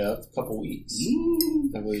coming right up. A couple weeks.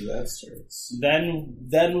 I believe that starts. Then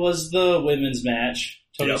was the women's match.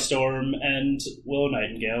 Toni Storm and Willow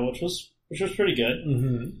Nightingale, which was pretty good.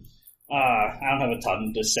 Mm-hmm. I don't have a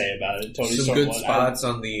ton to say about it. Toni Some Storm good spots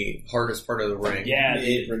on the hardest part of the ring. Yeah, the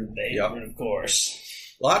apron, of course.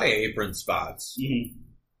 A lot of apron spots. Mm-hmm.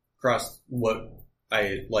 Across what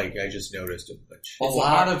I just noticed a bunch. A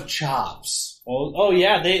lot of chops. Oh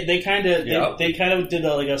yeah, they kind of did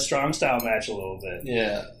a strong style match a little bit.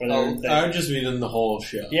 Yeah, I would just mean in the whole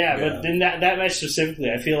show. Yeah, but in that match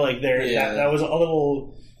specifically, I feel like that was a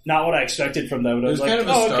little not what I expected from them. But it was kind of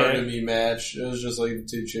a start-to-me match. It was just like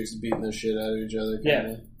two chicks beating the shit out of each other.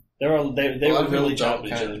 Yeah, they were really chopping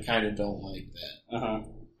each other. Kind of don't like that.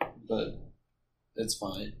 But it's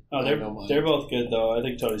fine. Oh, they're both good though. I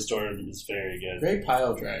think Tony Storm is very good. Great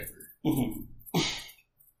pile driver.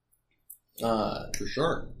 For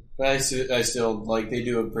sure. But I still like they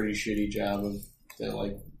do a pretty shitty job of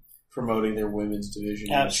promoting their women's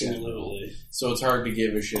division. Absolutely. So it's hard to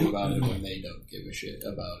give a shit about it when they don't give a shit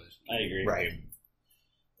about it. I agree. Right.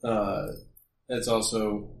 It's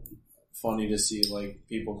also funny to see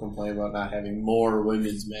people complain about not having more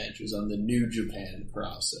women's matches on the New Japan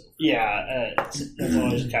crossover. Yeah, that's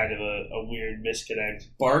always kind of a weird misconnect.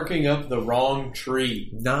 Barking up the wrong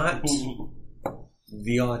tree. Not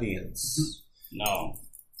the audience. No.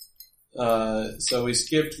 So we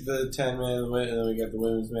skipped the 10-man, and then we got the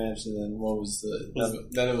women's match, and then what was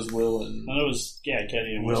then it was Will and... Then it was,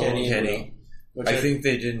 Kenny and Will. Kenny. I think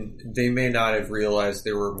they may not have realized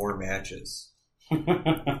there were more matches.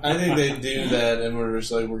 I think they do that, and we're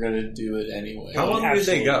just we're going to do it anyway. How long did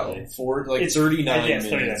they go? It's 39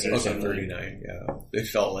 minutes. Okay, 39, yeah. It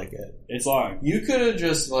felt like it. It's long. You could have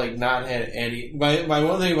just, not had any... My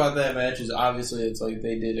one thing about that match is, obviously, it's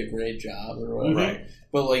they did a great job, or whatever. Right.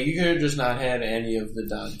 But, you could have just not had any of the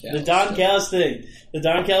Don Callis. The Don Callis thing. The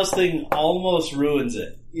Don Callis thing almost ruins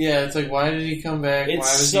it. Yeah, it's why did he come back? Why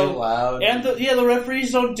was he allowed? And the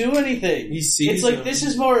referees don't do anything. He sees him.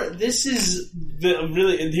 Here's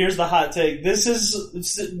the hot take. This is,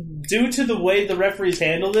 due to the way the referees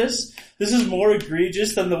handle this is more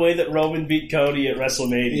egregious than the way that Roman beat Cody at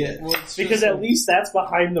WrestleMania. Yeah, because at least that's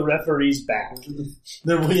behind the referee's back.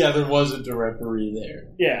 There wasn't a referee there.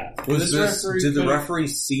 Yeah. Did the referee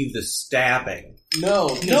see the stabbing? No,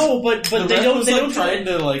 but they don't. They don't trying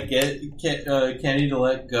to get Kenny to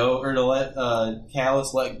let go, or to let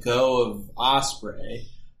Callis let go of Ospreay.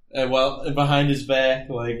 And behind his back,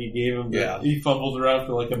 he gave him. He fumbled around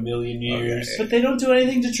for a million years. Okay. But they don't do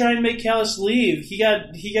anything to try and make Callis leave. He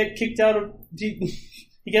got kicked out of. He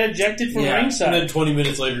got ejected from ringside, and then 20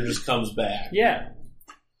 minutes later, just comes back. Yeah,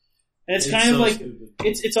 and it's kind of stupid.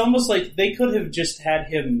 It's almost like they could have just had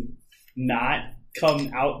him not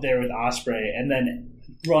come out there with Ospreay and then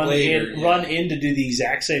run in to do the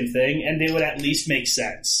exact same thing, and they would at least make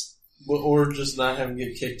sense. Or just not have him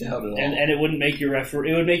get kicked out at all. And it wouldn't make your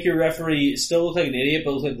referee. It would make your referee still look like an idiot,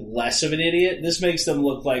 but look like less of an idiot. This makes them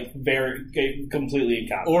look like very completely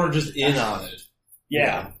incompetent, or just in on it.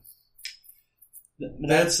 Yeah.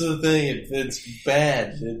 That's the thing. It's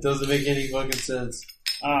bad. It doesn't make any fucking sense.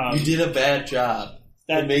 You did a bad job.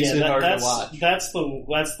 It makes it hard to watch. That's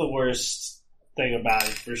the worst thing about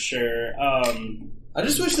it for sure. I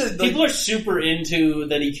just wish that people are super into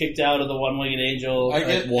that he kicked out of the One-Winged Angel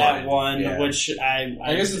at one, which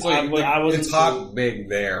I guess it's I wasn't. It's hot big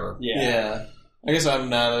there. Yeah. I guess I'm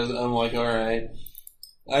not. I'm all right.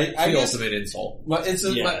 The ultimate insult.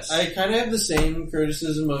 I kind of have the same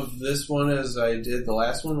criticism of this one as I did the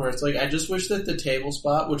last one, where it's I just wish that the table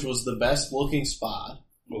spot, which was the best looking spot,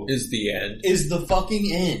 is the end. Is the fucking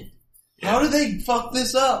end. How do they fuck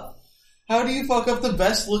this up? How do you fuck up the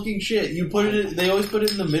best looking shit? You put it. They always put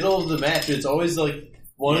it in the middle of the match. It's always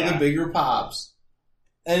one of the bigger pops.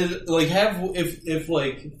 And if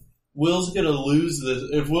Will's gonna lose this,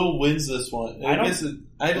 if Will wins this one, I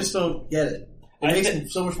just don't get it. It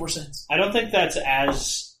makes so much more sense. I don't think that's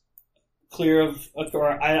as clear of,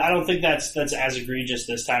 or I don't think that's as egregious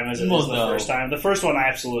this time as it was the first time. The first one,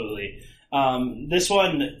 absolutely.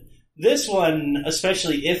 This one,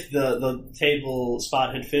 especially if the table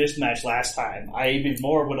spot had finished the match last time, I even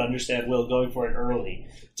more would understand Will going for it early.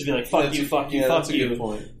 To be fuck you. That's a good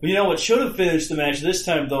point. But you know what should have finished the match this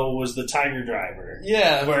time, though, was the Tiger Driver.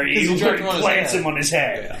 Yeah. Where he plants him on his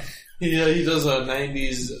head. Yeah. He does a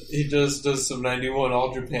 90s, he does some 91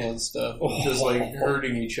 All Japan stuff. Just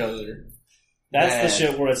hurting each other. That's the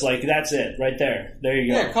shit where it's that's it, right there. There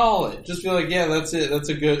you go. Yeah, call it. Just be that's it.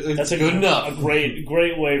 That's good enough. A great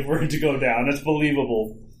way for it to go down. It's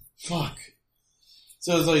believable. Fuck.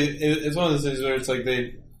 So it's one of those things where it's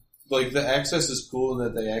they, the excess is cool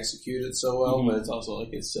that they execute it so well, but it's also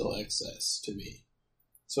it's still excess to me.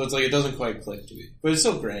 So it's it doesn't quite click to me. But it's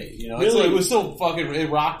still great, Really? It was still it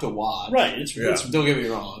rocked to watch. Right. Don't get me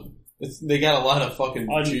wrong. They got a lot of fucking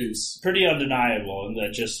juice. Pretty undeniable, and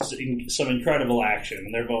that just some incredible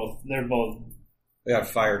action. They're both. They got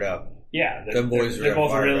fired up. Yeah, they're both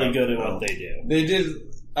really good at what they do. They did.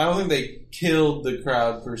 I don't think they killed the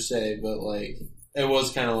crowd per se, but it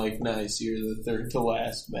was kind of like nice. You're the third to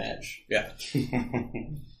last match. Yeah.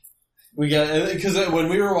 We got, because when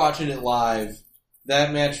we were watching it live,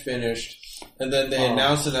 that match finished. And then they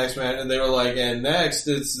announced the next match, and they were like, "And next,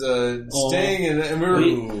 it's Sting," and we were,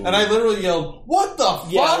 and I literally yelled, "What the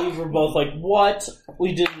fuck?" Yeah, we were both like, "What?"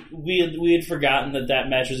 We had forgotten that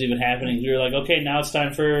match was even happening. We were like, "Okay, now it's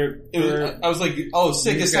time for." I was like, "Oh,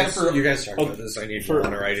 sick! It's time for." You guys talked about this. I need to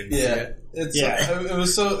honor. I didn't see it. It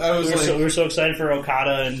was so. I was we were so excited for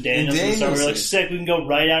Okada and Danielson. So we were like, "Sick! We can go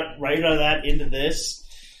right out of that into this."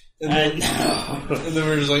 And then we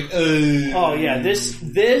were just like, "Oh yeah, this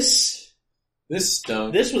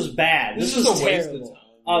stunk. This was bad. This was a waste terrible.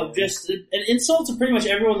 of time. Just an insult to pretty much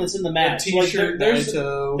everyone that's in the match. T-shirt,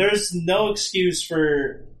 there's no excuse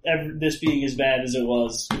for this being as bad as it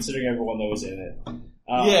was, considering everyone that was in it.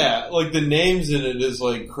 Like the names in it is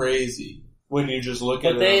like crazy when you just look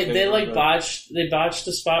at it. But they botched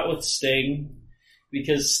the spot with Sting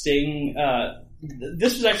because Sting.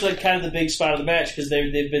 This was actually kind of the big spot of the match because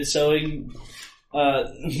they've been sewing.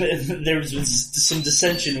 There's been some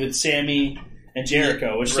dissension with Sammy and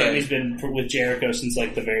Jericho, which Sammy's been with Jericho since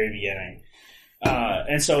like the very beginning.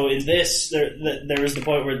 And so in this, there was the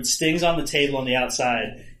point where Sting's on the table on the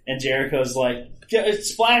outside, and Jericho's like,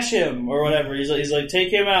 "Splash him" or whatever. He's like,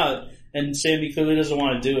 "Take him out," and Sammy clearly doesn't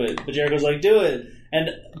want to do it, but Jericho's like, "Do it." And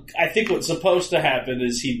I think what's supposed to happen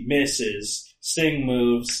is he misses, Sting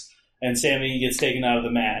moves, and Sammy gets taken out of the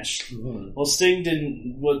match. Mm-hmm. Well, Sting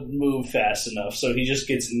didn't move fast enough, so he just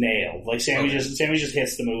gets nailed. Like Sammy just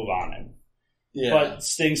hits the move on him. Yeah. But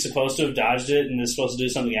Sting's supposed to have dodged it and is supposed to do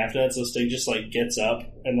something after that, so Sting just like gets up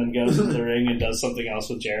and then goes into the ring and does something else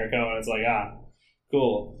with Jericho, and it's like,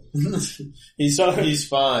 cool. He's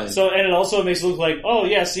fine. So, and it also makes it look like, oh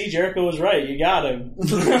yeah, see, Jericho was right. You got him.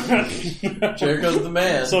 Jericho's the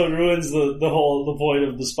man. So it ruins the point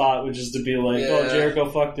of the spot, which is to be like, oh, Jericho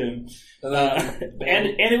fucked him. And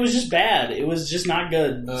it was just bad. It was just not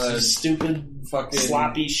good. Just stupid, fucking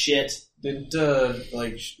sloppy shit.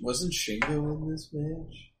 Wasn't Shingo in this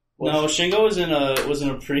match? No, Shingo was in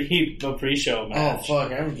a pre-show match. Oh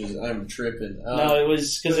fuck! I'm tripping. No, it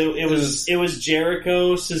was because it was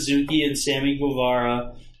Jericho, Suzuki, and Sammy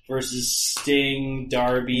Guevara versus Sting,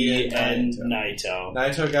 Darby, and Naito.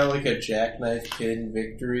 Naito got like a jackknife pin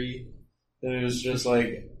victory, and it was just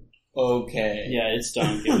like, okay, yeah, it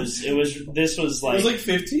stunk. This was like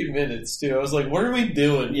 15 minutes too. I was like, what are we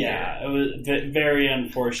doing? Yeah, it was very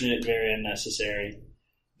unfortunate, very unnecessary.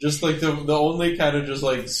 Just like the only kind of just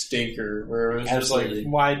like stinker where it was just like,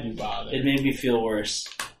 why'd you bother? It made me feel worse.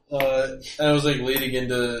 And I was like leading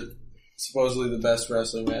into supposedly the best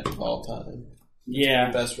wrestling match of all time. Yeah.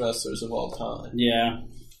 The best wrestlers of all time. Yeah.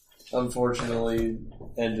 Unfortunately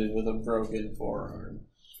ended with a broken forearm.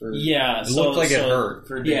 It looked like it hurt.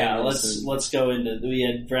 For Danielson. Let's go into we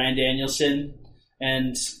had Bryan Danielson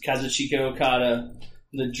and Kazuchika Okada.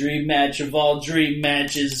 The dream match of all dream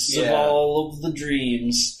matches of all of the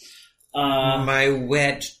dreams. My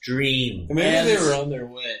wet dream. Maybe they were on their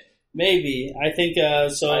way. Maybe. I think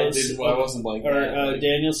so. I wasn't like that.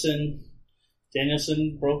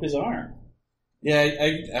 Danielson broke his arm. Yeah,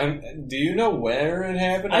 do you know where it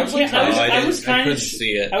happened? I couldn't see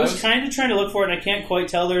it. I was kind of trying to look for it, and I can't quite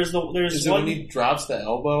tell. There's Is it when he drops the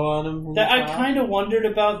elbow on him? I kind of wondered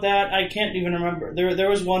about that. I can't even remember. There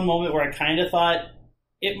was one moment where I kind of thought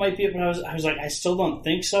it might be, but I was like, I still don't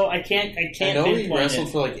think so. I can't. I know he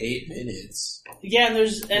wrestled for like 8 minutes. Yeah,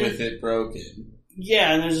 with it broken.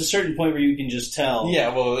 Yeah, and there's a certain point where you can just tell.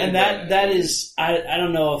 Yeah, well, and that is I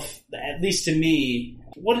don't know if, at least to me.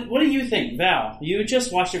 What do you think, Val? You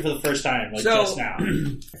just watched it for the first time, just now.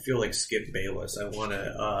 I feel like Skip Bayless. I want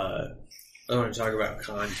to talk about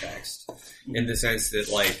context in the sense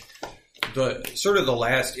that like. The sort of the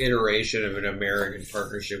last iteration of an American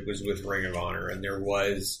partnership was with Ring of Honor, and it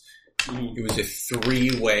was a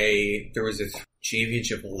three-way. There was a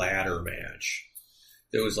championship ladder match.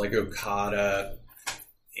 There was like Okada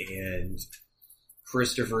and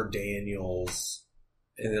Christopher Daniels,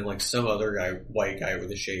 and then like some other guy, white guy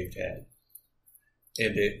with a shaved head.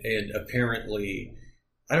 And apparently,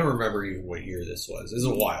 I don't remember even what year this was. This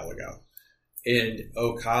was a while ago. And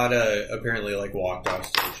Okada apparently like walked off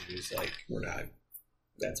stage and he was like,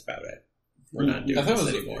 that's about it. We're not doing this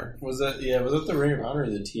anymore. Was that the Ring of Honor or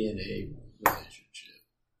the TNA relationship?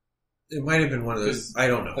 It might have been one of those. I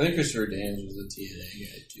don't know. I think Christopher Daniels was a TNA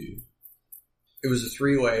guy too. It was a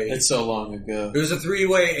three-way. It's so long ago. It was a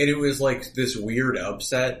three-way, and it was like this weird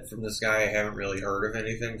upset from this guy I haven't really heard of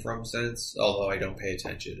anything from since, although I don't pay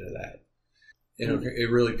attention to that. And it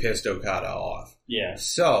really pissed Okada off. Yeah.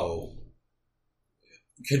 So,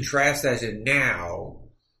 contrast that to now,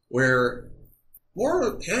 where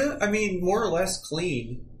more or less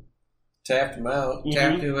clean. Tapped him out.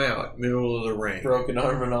 Tapped him out, middle of the ring. Broken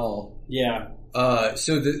arm and all. Yeah.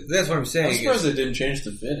 So that's what I'm saying. I'm surprised they didn't change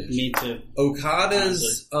the finish. Me too.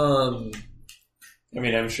 Okada's, I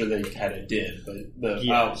mean, I'm sure they kind of did, but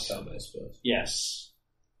the outcome, I suppose. Yes.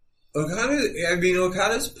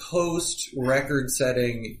 Okada's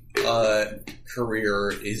post-record-setting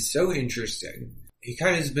career is so interesting. He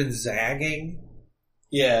kind of has been zagging.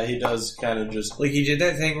 Yeah, he does kind of just... Like, he did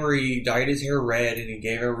that thing where he dyed his hair red and he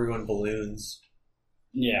gave everyone balloons.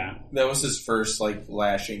 Yeah. That was his first, like,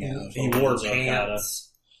 lashing out. He wore pants.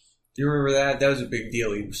 Do you remember that? That was a big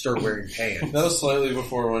deal. He started wearing pants. That was slightly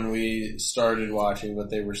before when we started watching, but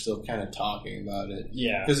they were still kind of talking about it.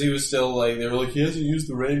 Yeah. Because he was still like, they were like, he hasn't used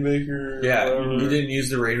the Rainmaker. Yeah, he didn't use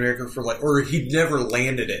the Rainmaker for or he'd never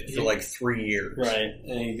landed it for 3 years. Right.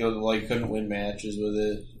 And he couldn't win matches with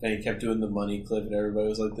it. And he kept doing the money clip, and everybody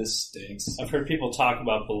was like, this stinks. I've heard people talk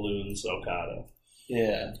about balloons, Okada.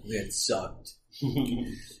 Yeah. It sucked.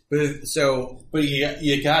 But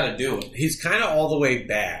you gotta do it. He's kind of all the way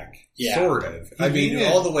back. Yeah. Sort of.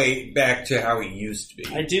 All the way back to how he used to be.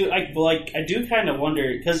 I do kind of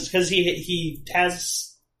wonder because he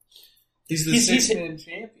has. He's the six-man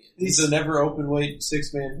champion. He's a never open weight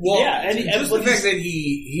 6-man. Well, yeah, and the fact that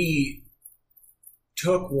he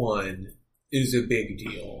took one is a big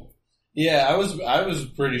deal. Yeah, I was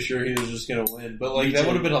pretty sure he was just going to win, but that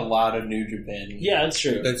would have been a lot of New Japan. Yeah, that's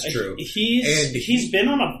true. That's true. He's been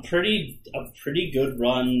on a pretty good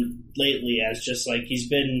run lately. As just he's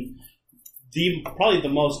been probably the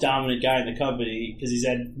most dominant guy in the company because he's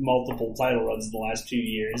had multiple title runs in the last 2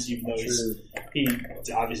 years. Even though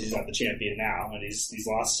he's obviously not the champion now, and he's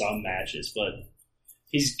lost some matches, but.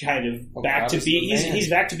 He's kind of back to being he's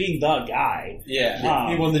back to being the guy. Yeah,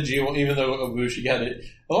 he won the G1 even though Ibushi got it.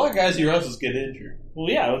 A lot of guys he wrestles get injured. Well,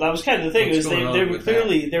 yeah, that was kind of the thing. They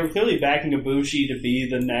were clearly backing Ibushi to be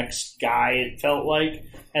the next guy. It felt like,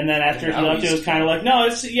 and then after he left, it was kind of like, no,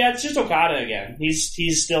 it's just Okada again. He's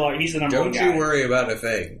the number one guy. Don't you worry about a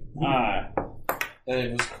thing. And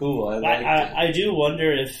it was cool. I do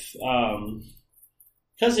wonder if.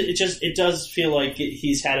 Because it does feel like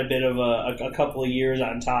he's had a bit of a couple of years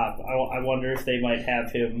on top. I wonder if they might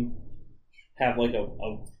have him have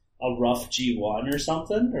a rough G1 or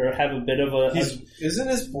something, or have a bit of isn't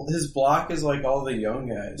his block is like all the young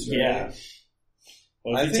guys, right? Yeah.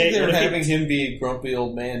 I think they're having him be a grumpy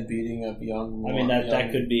old man beating up young. I mean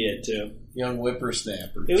that could be it too. Young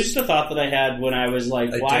whippersnappers. It was just a thought that I had when I was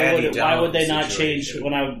like, why would they not change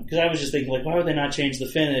because I was just thinking why would they not change the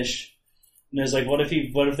finish? And it's like, what if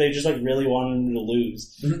they just really wanted him to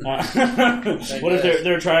lose? What if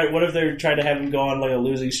they're trying to have him go on a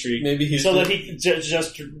losing streak? Maybe that he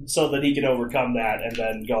just so that he can overcome that and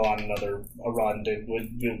then go on a run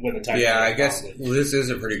with a title. Yeah, I guess this is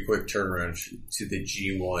a pretty quick turnaround to the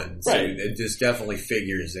G1, so it just definitely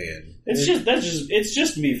figures in. It's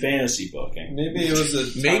just me fantasy booking. Maybe it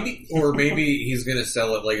was maybe he's going to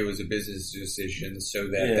sell it like it was a business decision, so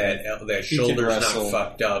that shoulder's not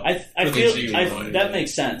fucked up. I feel that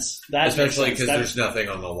makes sense. Especially because there's nothing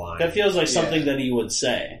on the line. That feels like something that he would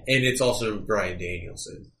say. And it's also Bryan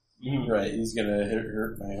Danielson. Mm-hmm. Right, he's going to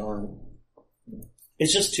hurt my arm.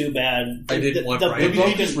 It's just too bad. I didn't want Bryan. Maybe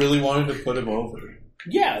he just really wanted to put him over.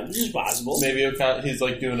 Yeah, this is possible. Maybe he's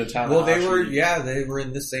doing a Tanahashi. Well, they were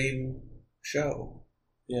in the same show.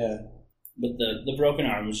 Yeah. But the broken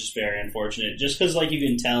arm was just very unfortunate. Just because, you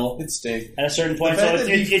can tell. It stinks. At a certain point, the fact that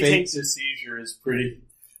he faked a seizure is pretty...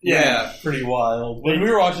 Yeah, pretty wild. When we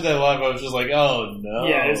were watching that live, I was just like, "Oh no!"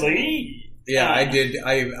 Yeah, it was like, "Yeah." I did.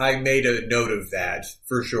 I made a note of that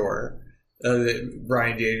for sure. That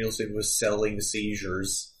Bryan Danielson was selling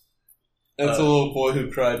seizures. That's a little boy who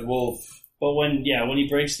cried wolf. But when he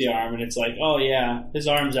breaks the arm and it's like, oh yeah, his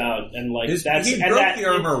arm's out and he broke the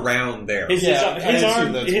arm around there. His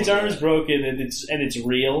arm is broken and it's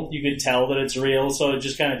real. You can tell that it's real. So it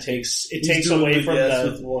just kind of takes away from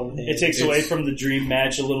away from the dream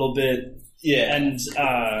match a little bit. Yeah, and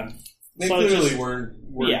they clearly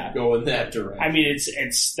weren't going that direction. I mean,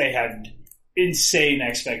 they had insane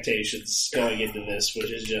expectations going into this,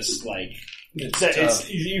 which is just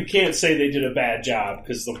you can't say they did a bad job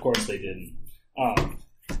because of course they didn't.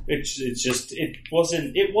 It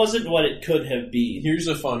wasn't what it could have been. Here's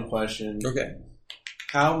a fun question. Okay.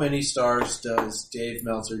 How many stars does Dave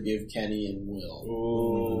Meltzer give Kenny and Will?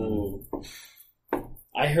 Ooh.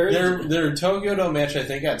 I heard their Tokyo Dome match I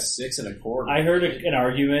think got 6.25. I heard an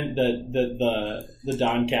argument that the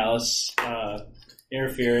Don Callis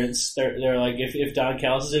interference. They're like if Don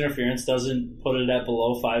Callis' interference doesn't put it at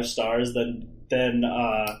below 5 stars, then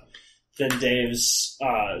then Dave's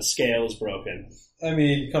scale is broken. I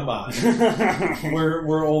mean, come on.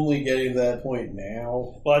 We're only getting to that point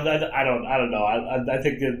now. Well, I don't know. I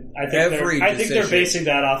think they're basing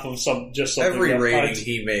that off of something. Every rating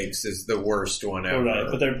he makes is the worst one ever. Right,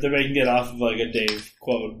 but they're making it off of like a Dave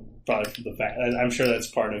quote, probably from the fact. I'm sure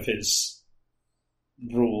that's part of his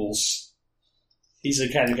rules. He's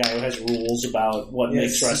the kind of guy who has rules about what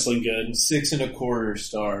makes wrestling good. 6.25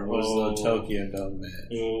 star was the Tokyo Dome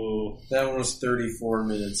match. Ooh. That one was 34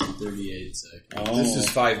 minutes and 38 seconds. Oh. This is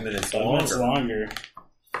 5 minutes longer. 5 minutes longer.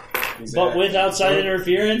 Exactly. But with outside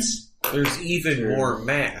interference? There's even more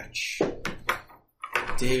match.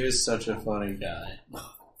 Dave is such a funny guy.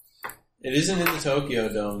 It isn't in the Tokyo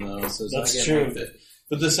Dome, though, so it's That's not true. getting it.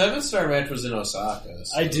 But the 7-star match was in Osaka.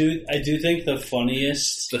 So. I do think the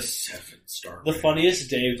funniest... The 7-star The funniest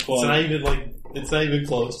Dave quote... It's not even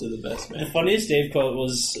close to the best match. The funniest Dave quote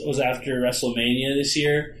was after WrestleMania this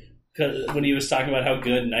year, when he was talking about how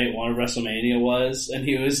good Night 1 of WrestleMania was, and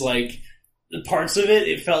he was like, the parts of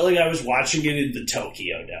it felt like I was watching it in the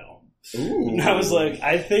Tokyo Dome. Ooh. And I was like,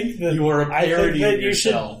 I think that you were a parody of you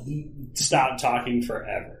yourself. should stop talking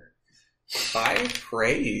forever. High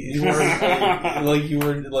praise. You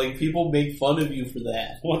were like people make fun of you for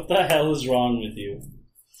that. What the hell is wrong with you?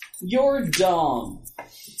 You're dumb.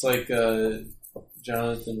 It's like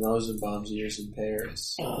Jonathan Rosenbaum's years in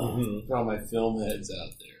Paris. For all my film heads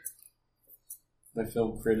out there. My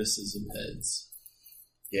film criticism heads.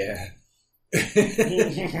 Yeah.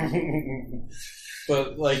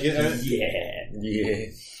 But like yeah.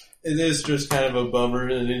 It is just kind of a bummer.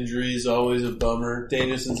 An injury is always a bummer.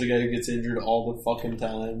 Danielson's a guy who gets injured all the fucking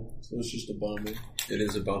time, so it's just a bummer. It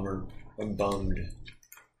is a bummer. I'm bummed.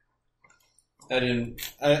 It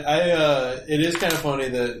is kind of funny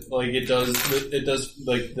that like it does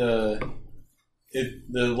like the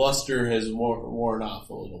luster has worn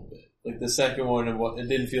off a little bit. Like the second one, it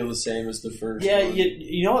didn't feel the same as the first. Yeah, one.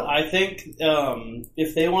 you know what? I think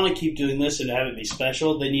if they want to keep doing this and have it be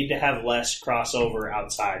special, they need to have less crossover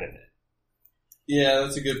outside of it. Yeah,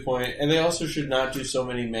 that's a good point. And they also should not do so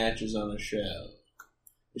many matches on the show.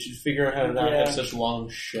 They should figure out how to not have such long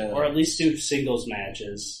shows, or at least do singles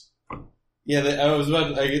matches. Yeah, I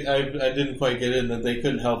didn't quite get in that they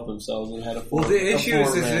couldn't help themselves and had a four. Well, the issue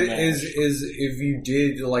is match. if you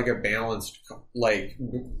did like a balanced, like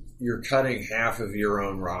you're cutting half of your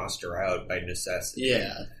own roster out by necessity.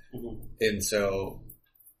 Yeah, and so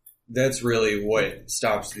that's really what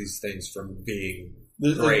stops these things from being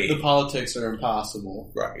great. The politics are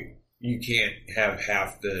impossible, right? You can't have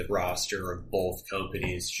half the roster of both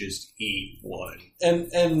companies just eat one. And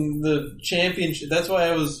the championship, that's why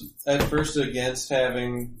I was at first against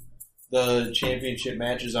having the championship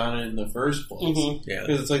matches on it in the first place. Mm-hmm. Yeah.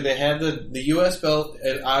 Because it's like they had the US belt,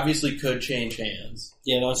 it obviously could change hands.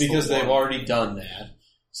 Yeah, that's because they've already done that.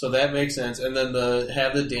 So that makes sense. And then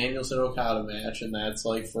have the Danielson-Okada match, and that's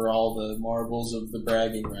like for all the marbles of the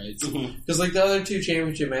bragging rights. Because like the other two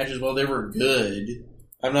championship matches, well, they were good.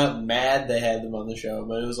 I'm not mad they had them on the show,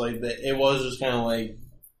 but it was like it was just kind of like,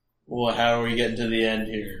 well, how are we getting to the end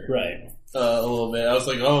here? Right. A little bit. I was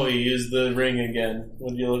like, oh, he used the ring again.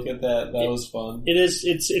 When you look at that, that was fun. It is.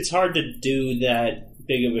 It's hard to do that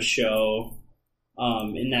big of a show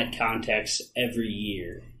in that context every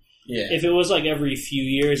year. Yeah. If it was like every few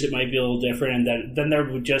years, it might be a little different, and then there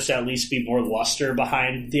would just at least be more luster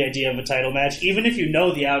behind the idea of a title match, even if you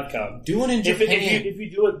know the outcome. Do it in Japan. If you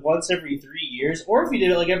do it once every 3 years, or if you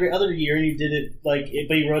did it like every other year and you did it but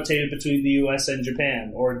you rotated between the U.S. and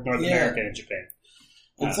Japan, or North America and Japan.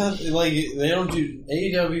 It's not like they don't do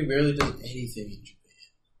AEW barely does anything in Japan.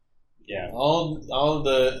 Yeah. All of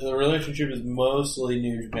the relationship is mostly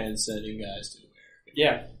New Japan sending guys to America.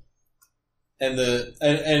 Yeah. And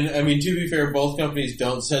I mean, to be fair, both companies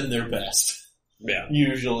don't send their best. Yeah.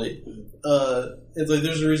 Usually. It's like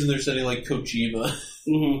there's a reason they're sending like Kojima.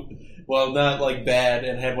 Mm-hmm. Well, not like bad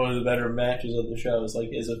and had one of the better matches of the show. It's like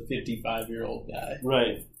is a 55-year-old guy.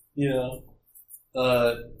 Right. You know?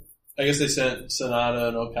 I guess they sent Sonata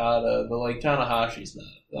and Okada, but like Tanahashi's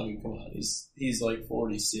not. I mean, come on. He's like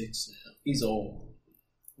 46 now. He's old.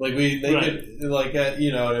 Like could, like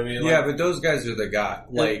you know what I mean? Like, yeah, but those guys are the guy.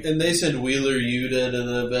 Like, and they send Wheeler Yuta to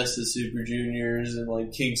the best of Super Juniors, and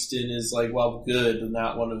like Kingston is like good, but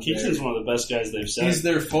not one of Kingston's one of the best guys they've sent. He's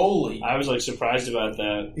their Foley. I was like surprised about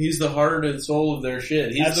that. He's the heart and soul of their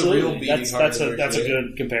shit. He's Absolutely. the real beating heart of their shit. That's a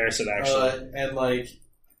good comparison, actually. And like,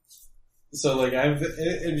 so like I'm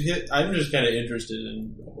just kind of interested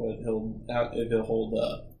in if he'll hold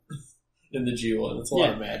up. In the G1. It's a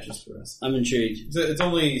lot of matches for us. I'm intrigued. It's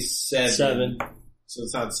only seven. So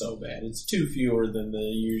it's not so bad. It's 2 fewer than the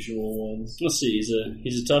usual ones. We'll see.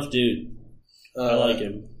 He's a tough dude. I like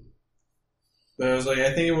him. But I was like,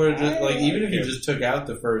 I think it would just like even if you just took out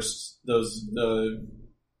the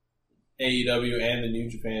AEW and the New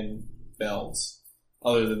Japan belts,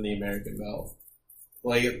 other than the American belt,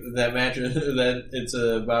 like that match that it's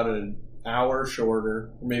about an hour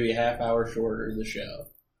shorter, or maybe a half hour shorter the show.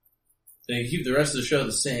 Then you keep the rest of the show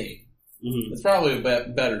the same. Mm-hmm. It's probably a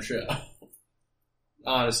better show.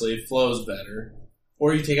 Honestly, it flows better.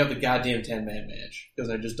 Or you take out the goddamn 10-man match because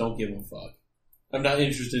I just don't give a fuck. I'm not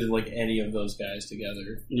interested in like any of those guys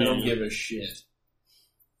together. Yeah. I don't give a shit.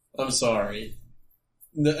 I'm sorry,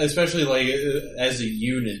 especially like as a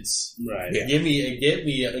units. Right? Yeah. Give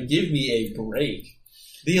me a break.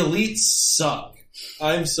 The Elite suck.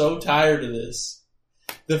 I'm so tired of this.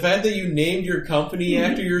 The fact that you named your company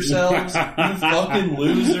after yourselves, you fucking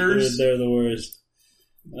losers. They're the worst.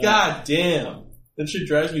 God damn. That shit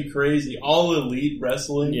drives me crazy. All Elite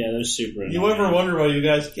Wrestling. Yeah, they're super annoying. You ever wonder why you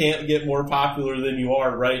guys can't get more popular than you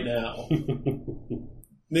are right now?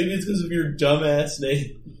 Maybe it's because of your dumbass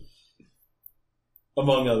name.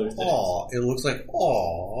 Among other things. Aw, it looks like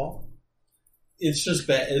aw. It's just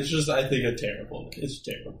bad. It's just, I think, it's terrible.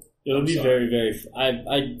 It would be very, very...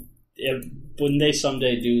 when they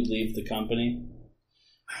someday do leave the company,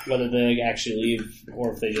 whether they actually leave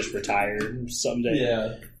or if they just retire someday...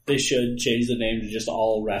 Yeah. They should change the name to just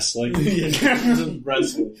All Wrestling.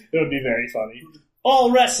 Wrestling. It would be very funny.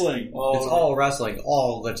 All Wrestling! It's all wrestling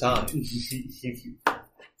all the time.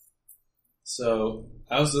 So,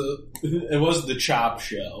 it was the chop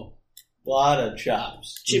show. A lot of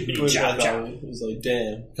chops. Chippity chop chop. It was like,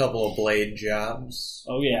 damn. Couple of blade jobs.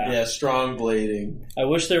 Oh, yeah. Yeah, strong blading. I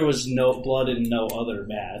wish there was no blood in no other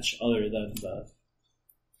match other than the...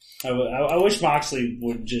 I wish Moxley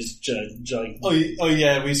would just like... Oh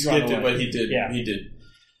yeah, we skipped it, but he did. Yeah. He did.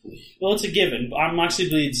 Well, it's a given. Moxley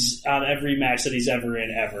bleeds on every match that he's ever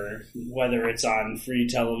in, ever. Whether it's on free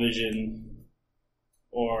television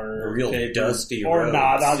or... Real dusty or roads.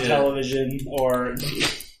 not on television or...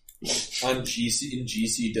 on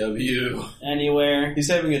GCW. Anywhere.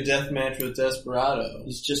 He's having a death match with Desperado.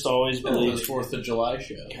 He's just always bleeding. Those 4th of July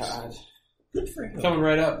shows. God. Good for him. Coming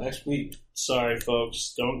right up next week. Sorry,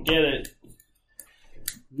 folks. Don't get it.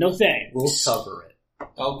 No thanks. We'll cover it.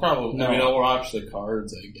 I'll probably... No. I mean, I'll watch the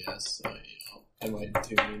cards, I guess. I might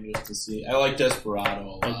tune in just to see. I like Desperado a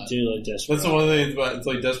lot. I do like Desperado. That's one of the things about... It's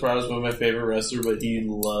like Desperado's one of my favorite wrestlers, but he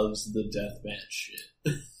loves the deathmatch shit.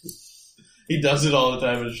 He does it all the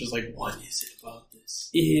time, and it's just like, what is it about this?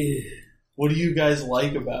 Ew. What do you guys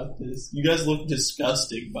like about this? You guys look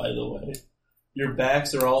disgusting, by the way. Your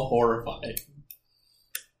backs are all horrifying.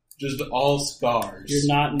 Just all scars. You're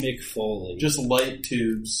not Mick Foley. Just light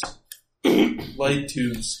tubes. Light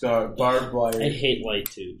tube scar, barbed wire. I hate light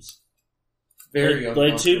tubes. Very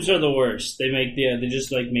light tubes are the worst. They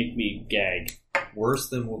just like make me gag. Worse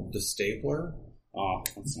than the stapler? Oh,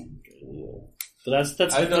 that's not good. But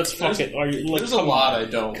that's fucking. There's a lot I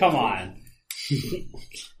don't. Come on.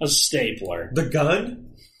 A stapler. The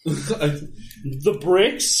gun? The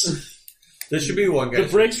bricks? This should be one guy. The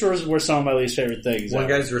bricks were some of my least favorite things. One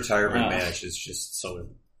guy's retirement match is just someone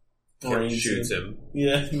shoots him.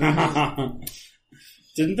 Yeah.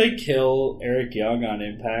 Didn't they kill Eric Young on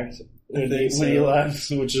Impact when he left?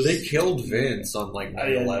 They killed Vince on like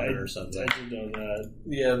 9/11 or something. I didn't know that.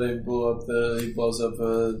 Yeah, he blows up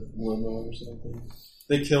a limo or something.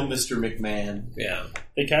 They kill Mr. McMahon. Yeah.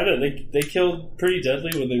 They killed pretty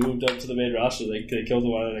deadly when they moved up to the main roster. They killed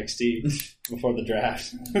him on NXT before the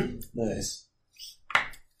draft. Nice.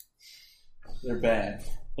 They're back.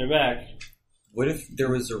 They're back. What if there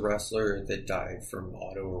was a wrestler that died from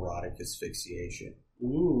autoerotic asphyxiation?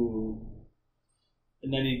 Ooh.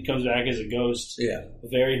 And then he comes back as a ghost. Yeah. A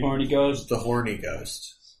very horny ghost. The horny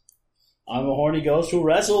ghost. I'm a horny ghost who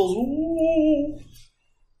wrestles. Ooh.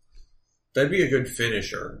 That'd be a good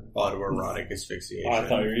finisher, autoerotic asphyxiation. Oh, I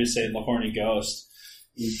thought you were just saying the horny ghost.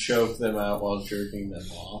 You choke them out while jerking them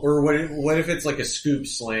off. Or what if it's like a scoop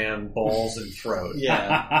slam, balls and throat?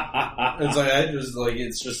 Yeah.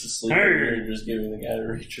 It's just a sleeper. You're just giving the guy a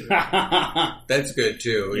reach around. That's good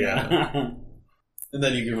too, yeah. And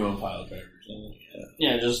then you give him a pile of peppers.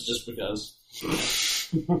 Yeah, just because.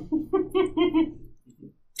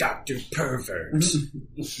 Dr. Pervert.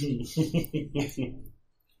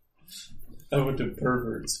 I went to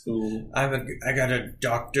pervert school. I got a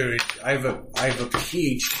doctorate. I have a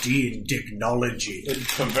PhD in dicknology. In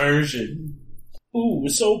perversion. Ooh,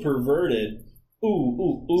 so perverted.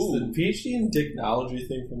 Ooh. Is the PhD in dicknology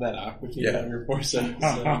thing from that Aqua Teen on your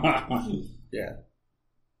 477? Yeah.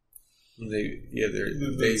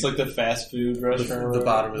 It's like the fast food restaurant. The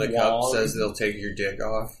bottom of the cup says they'll take your dick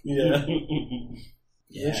off. Yeah.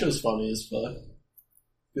 That show's funny as fuck.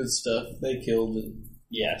 Good stuff. They killed it.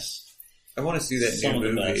 Yes. I want to see that Some new of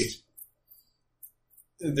the movie. best.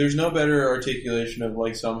 There's no better articulation of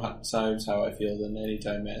like sometimes how I feel than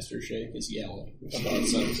anytime Master Shake is yelling about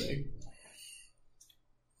something.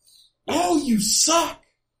 Oh, you suck!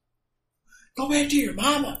 Go back to your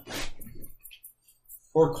mama.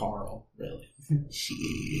 Or Carl, really.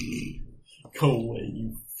 Go away,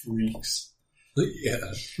 you freaks.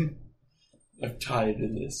 Yeah. I'm tired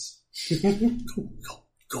of this.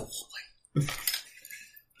 Go away.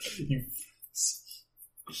 You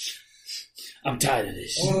I'm tired of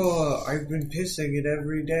this. Oh, I've been pissing it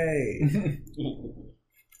every day.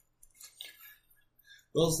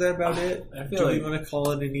 Well, is that about it? I feel Do like we want to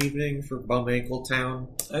call it an evening for Bum Ankle Town?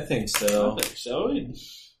 I think so. I think so.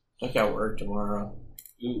 I got work tomorrow.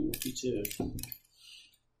 Ooh, me too.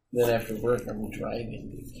 Then after work, I'm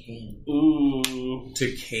driving to Ooh.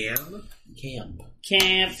 To camp.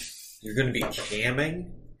 Camp. You're going to be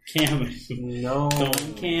camming? Camming. No.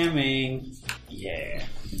 Going camming. Yeah.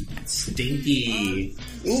 Stinky.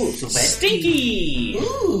 Ooh, stinky.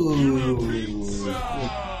 Ooh.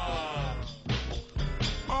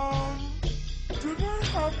 Did I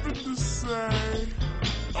happen to say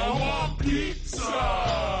I want pizza?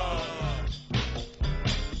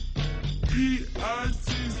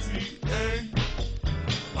 P-I-Z-Z-A.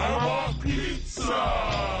 I want pizza.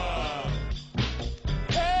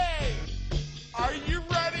 Hey, are you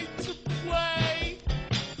ready to play?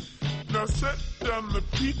 Now set down the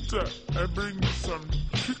pizza and bring me some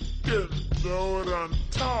chicken. Throw it on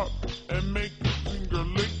top and make a finger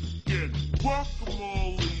licking.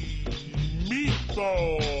 Guacamole,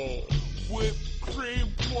 meatball, whipped cream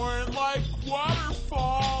pouring like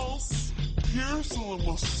waterfalls. Here's a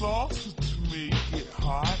little salsa to make it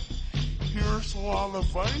hot. Here's a lot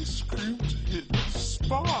of ice cream to hit the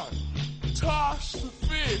spot. Toss the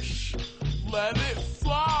fish, let it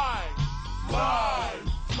fly. Fly,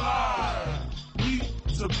 fly,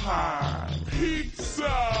 pizza pie,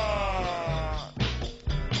 pizza.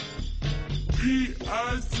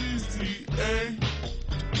 P-I-Z-Z-A,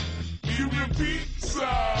 even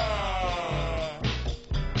pizza.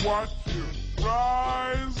 Watch it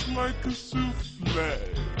rise like a souffle.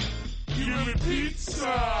 Give me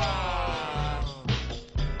pizza.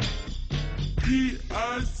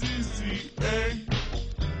 P-I-Z-Z-A,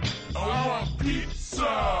 I want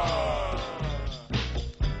pizza.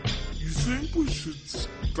 You think we should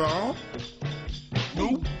stop? No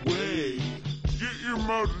way. Get your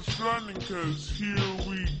motors running, cause here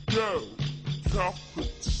we go.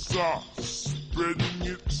 Chocolate sauce, spreading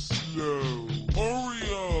it slow.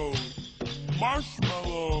 Oreo,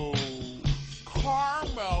 marshmallow,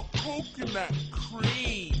 caramel, coconut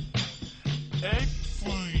cream, egg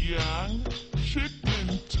fouillon,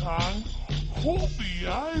 chicken tongue, hold the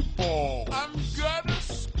eyeball. I'm gonna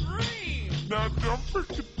scream. Now don't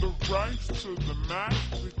forget the rice or the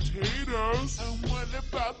mashed potatoes. And what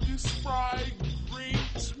about these fried green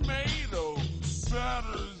tomatoes?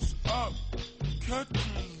 Batter's up, ketchup's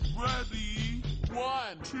ready.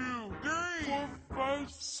 1, 2, 3, 4,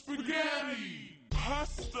 5, spaghetti,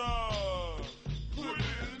 pasta. Put it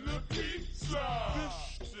in the pizza.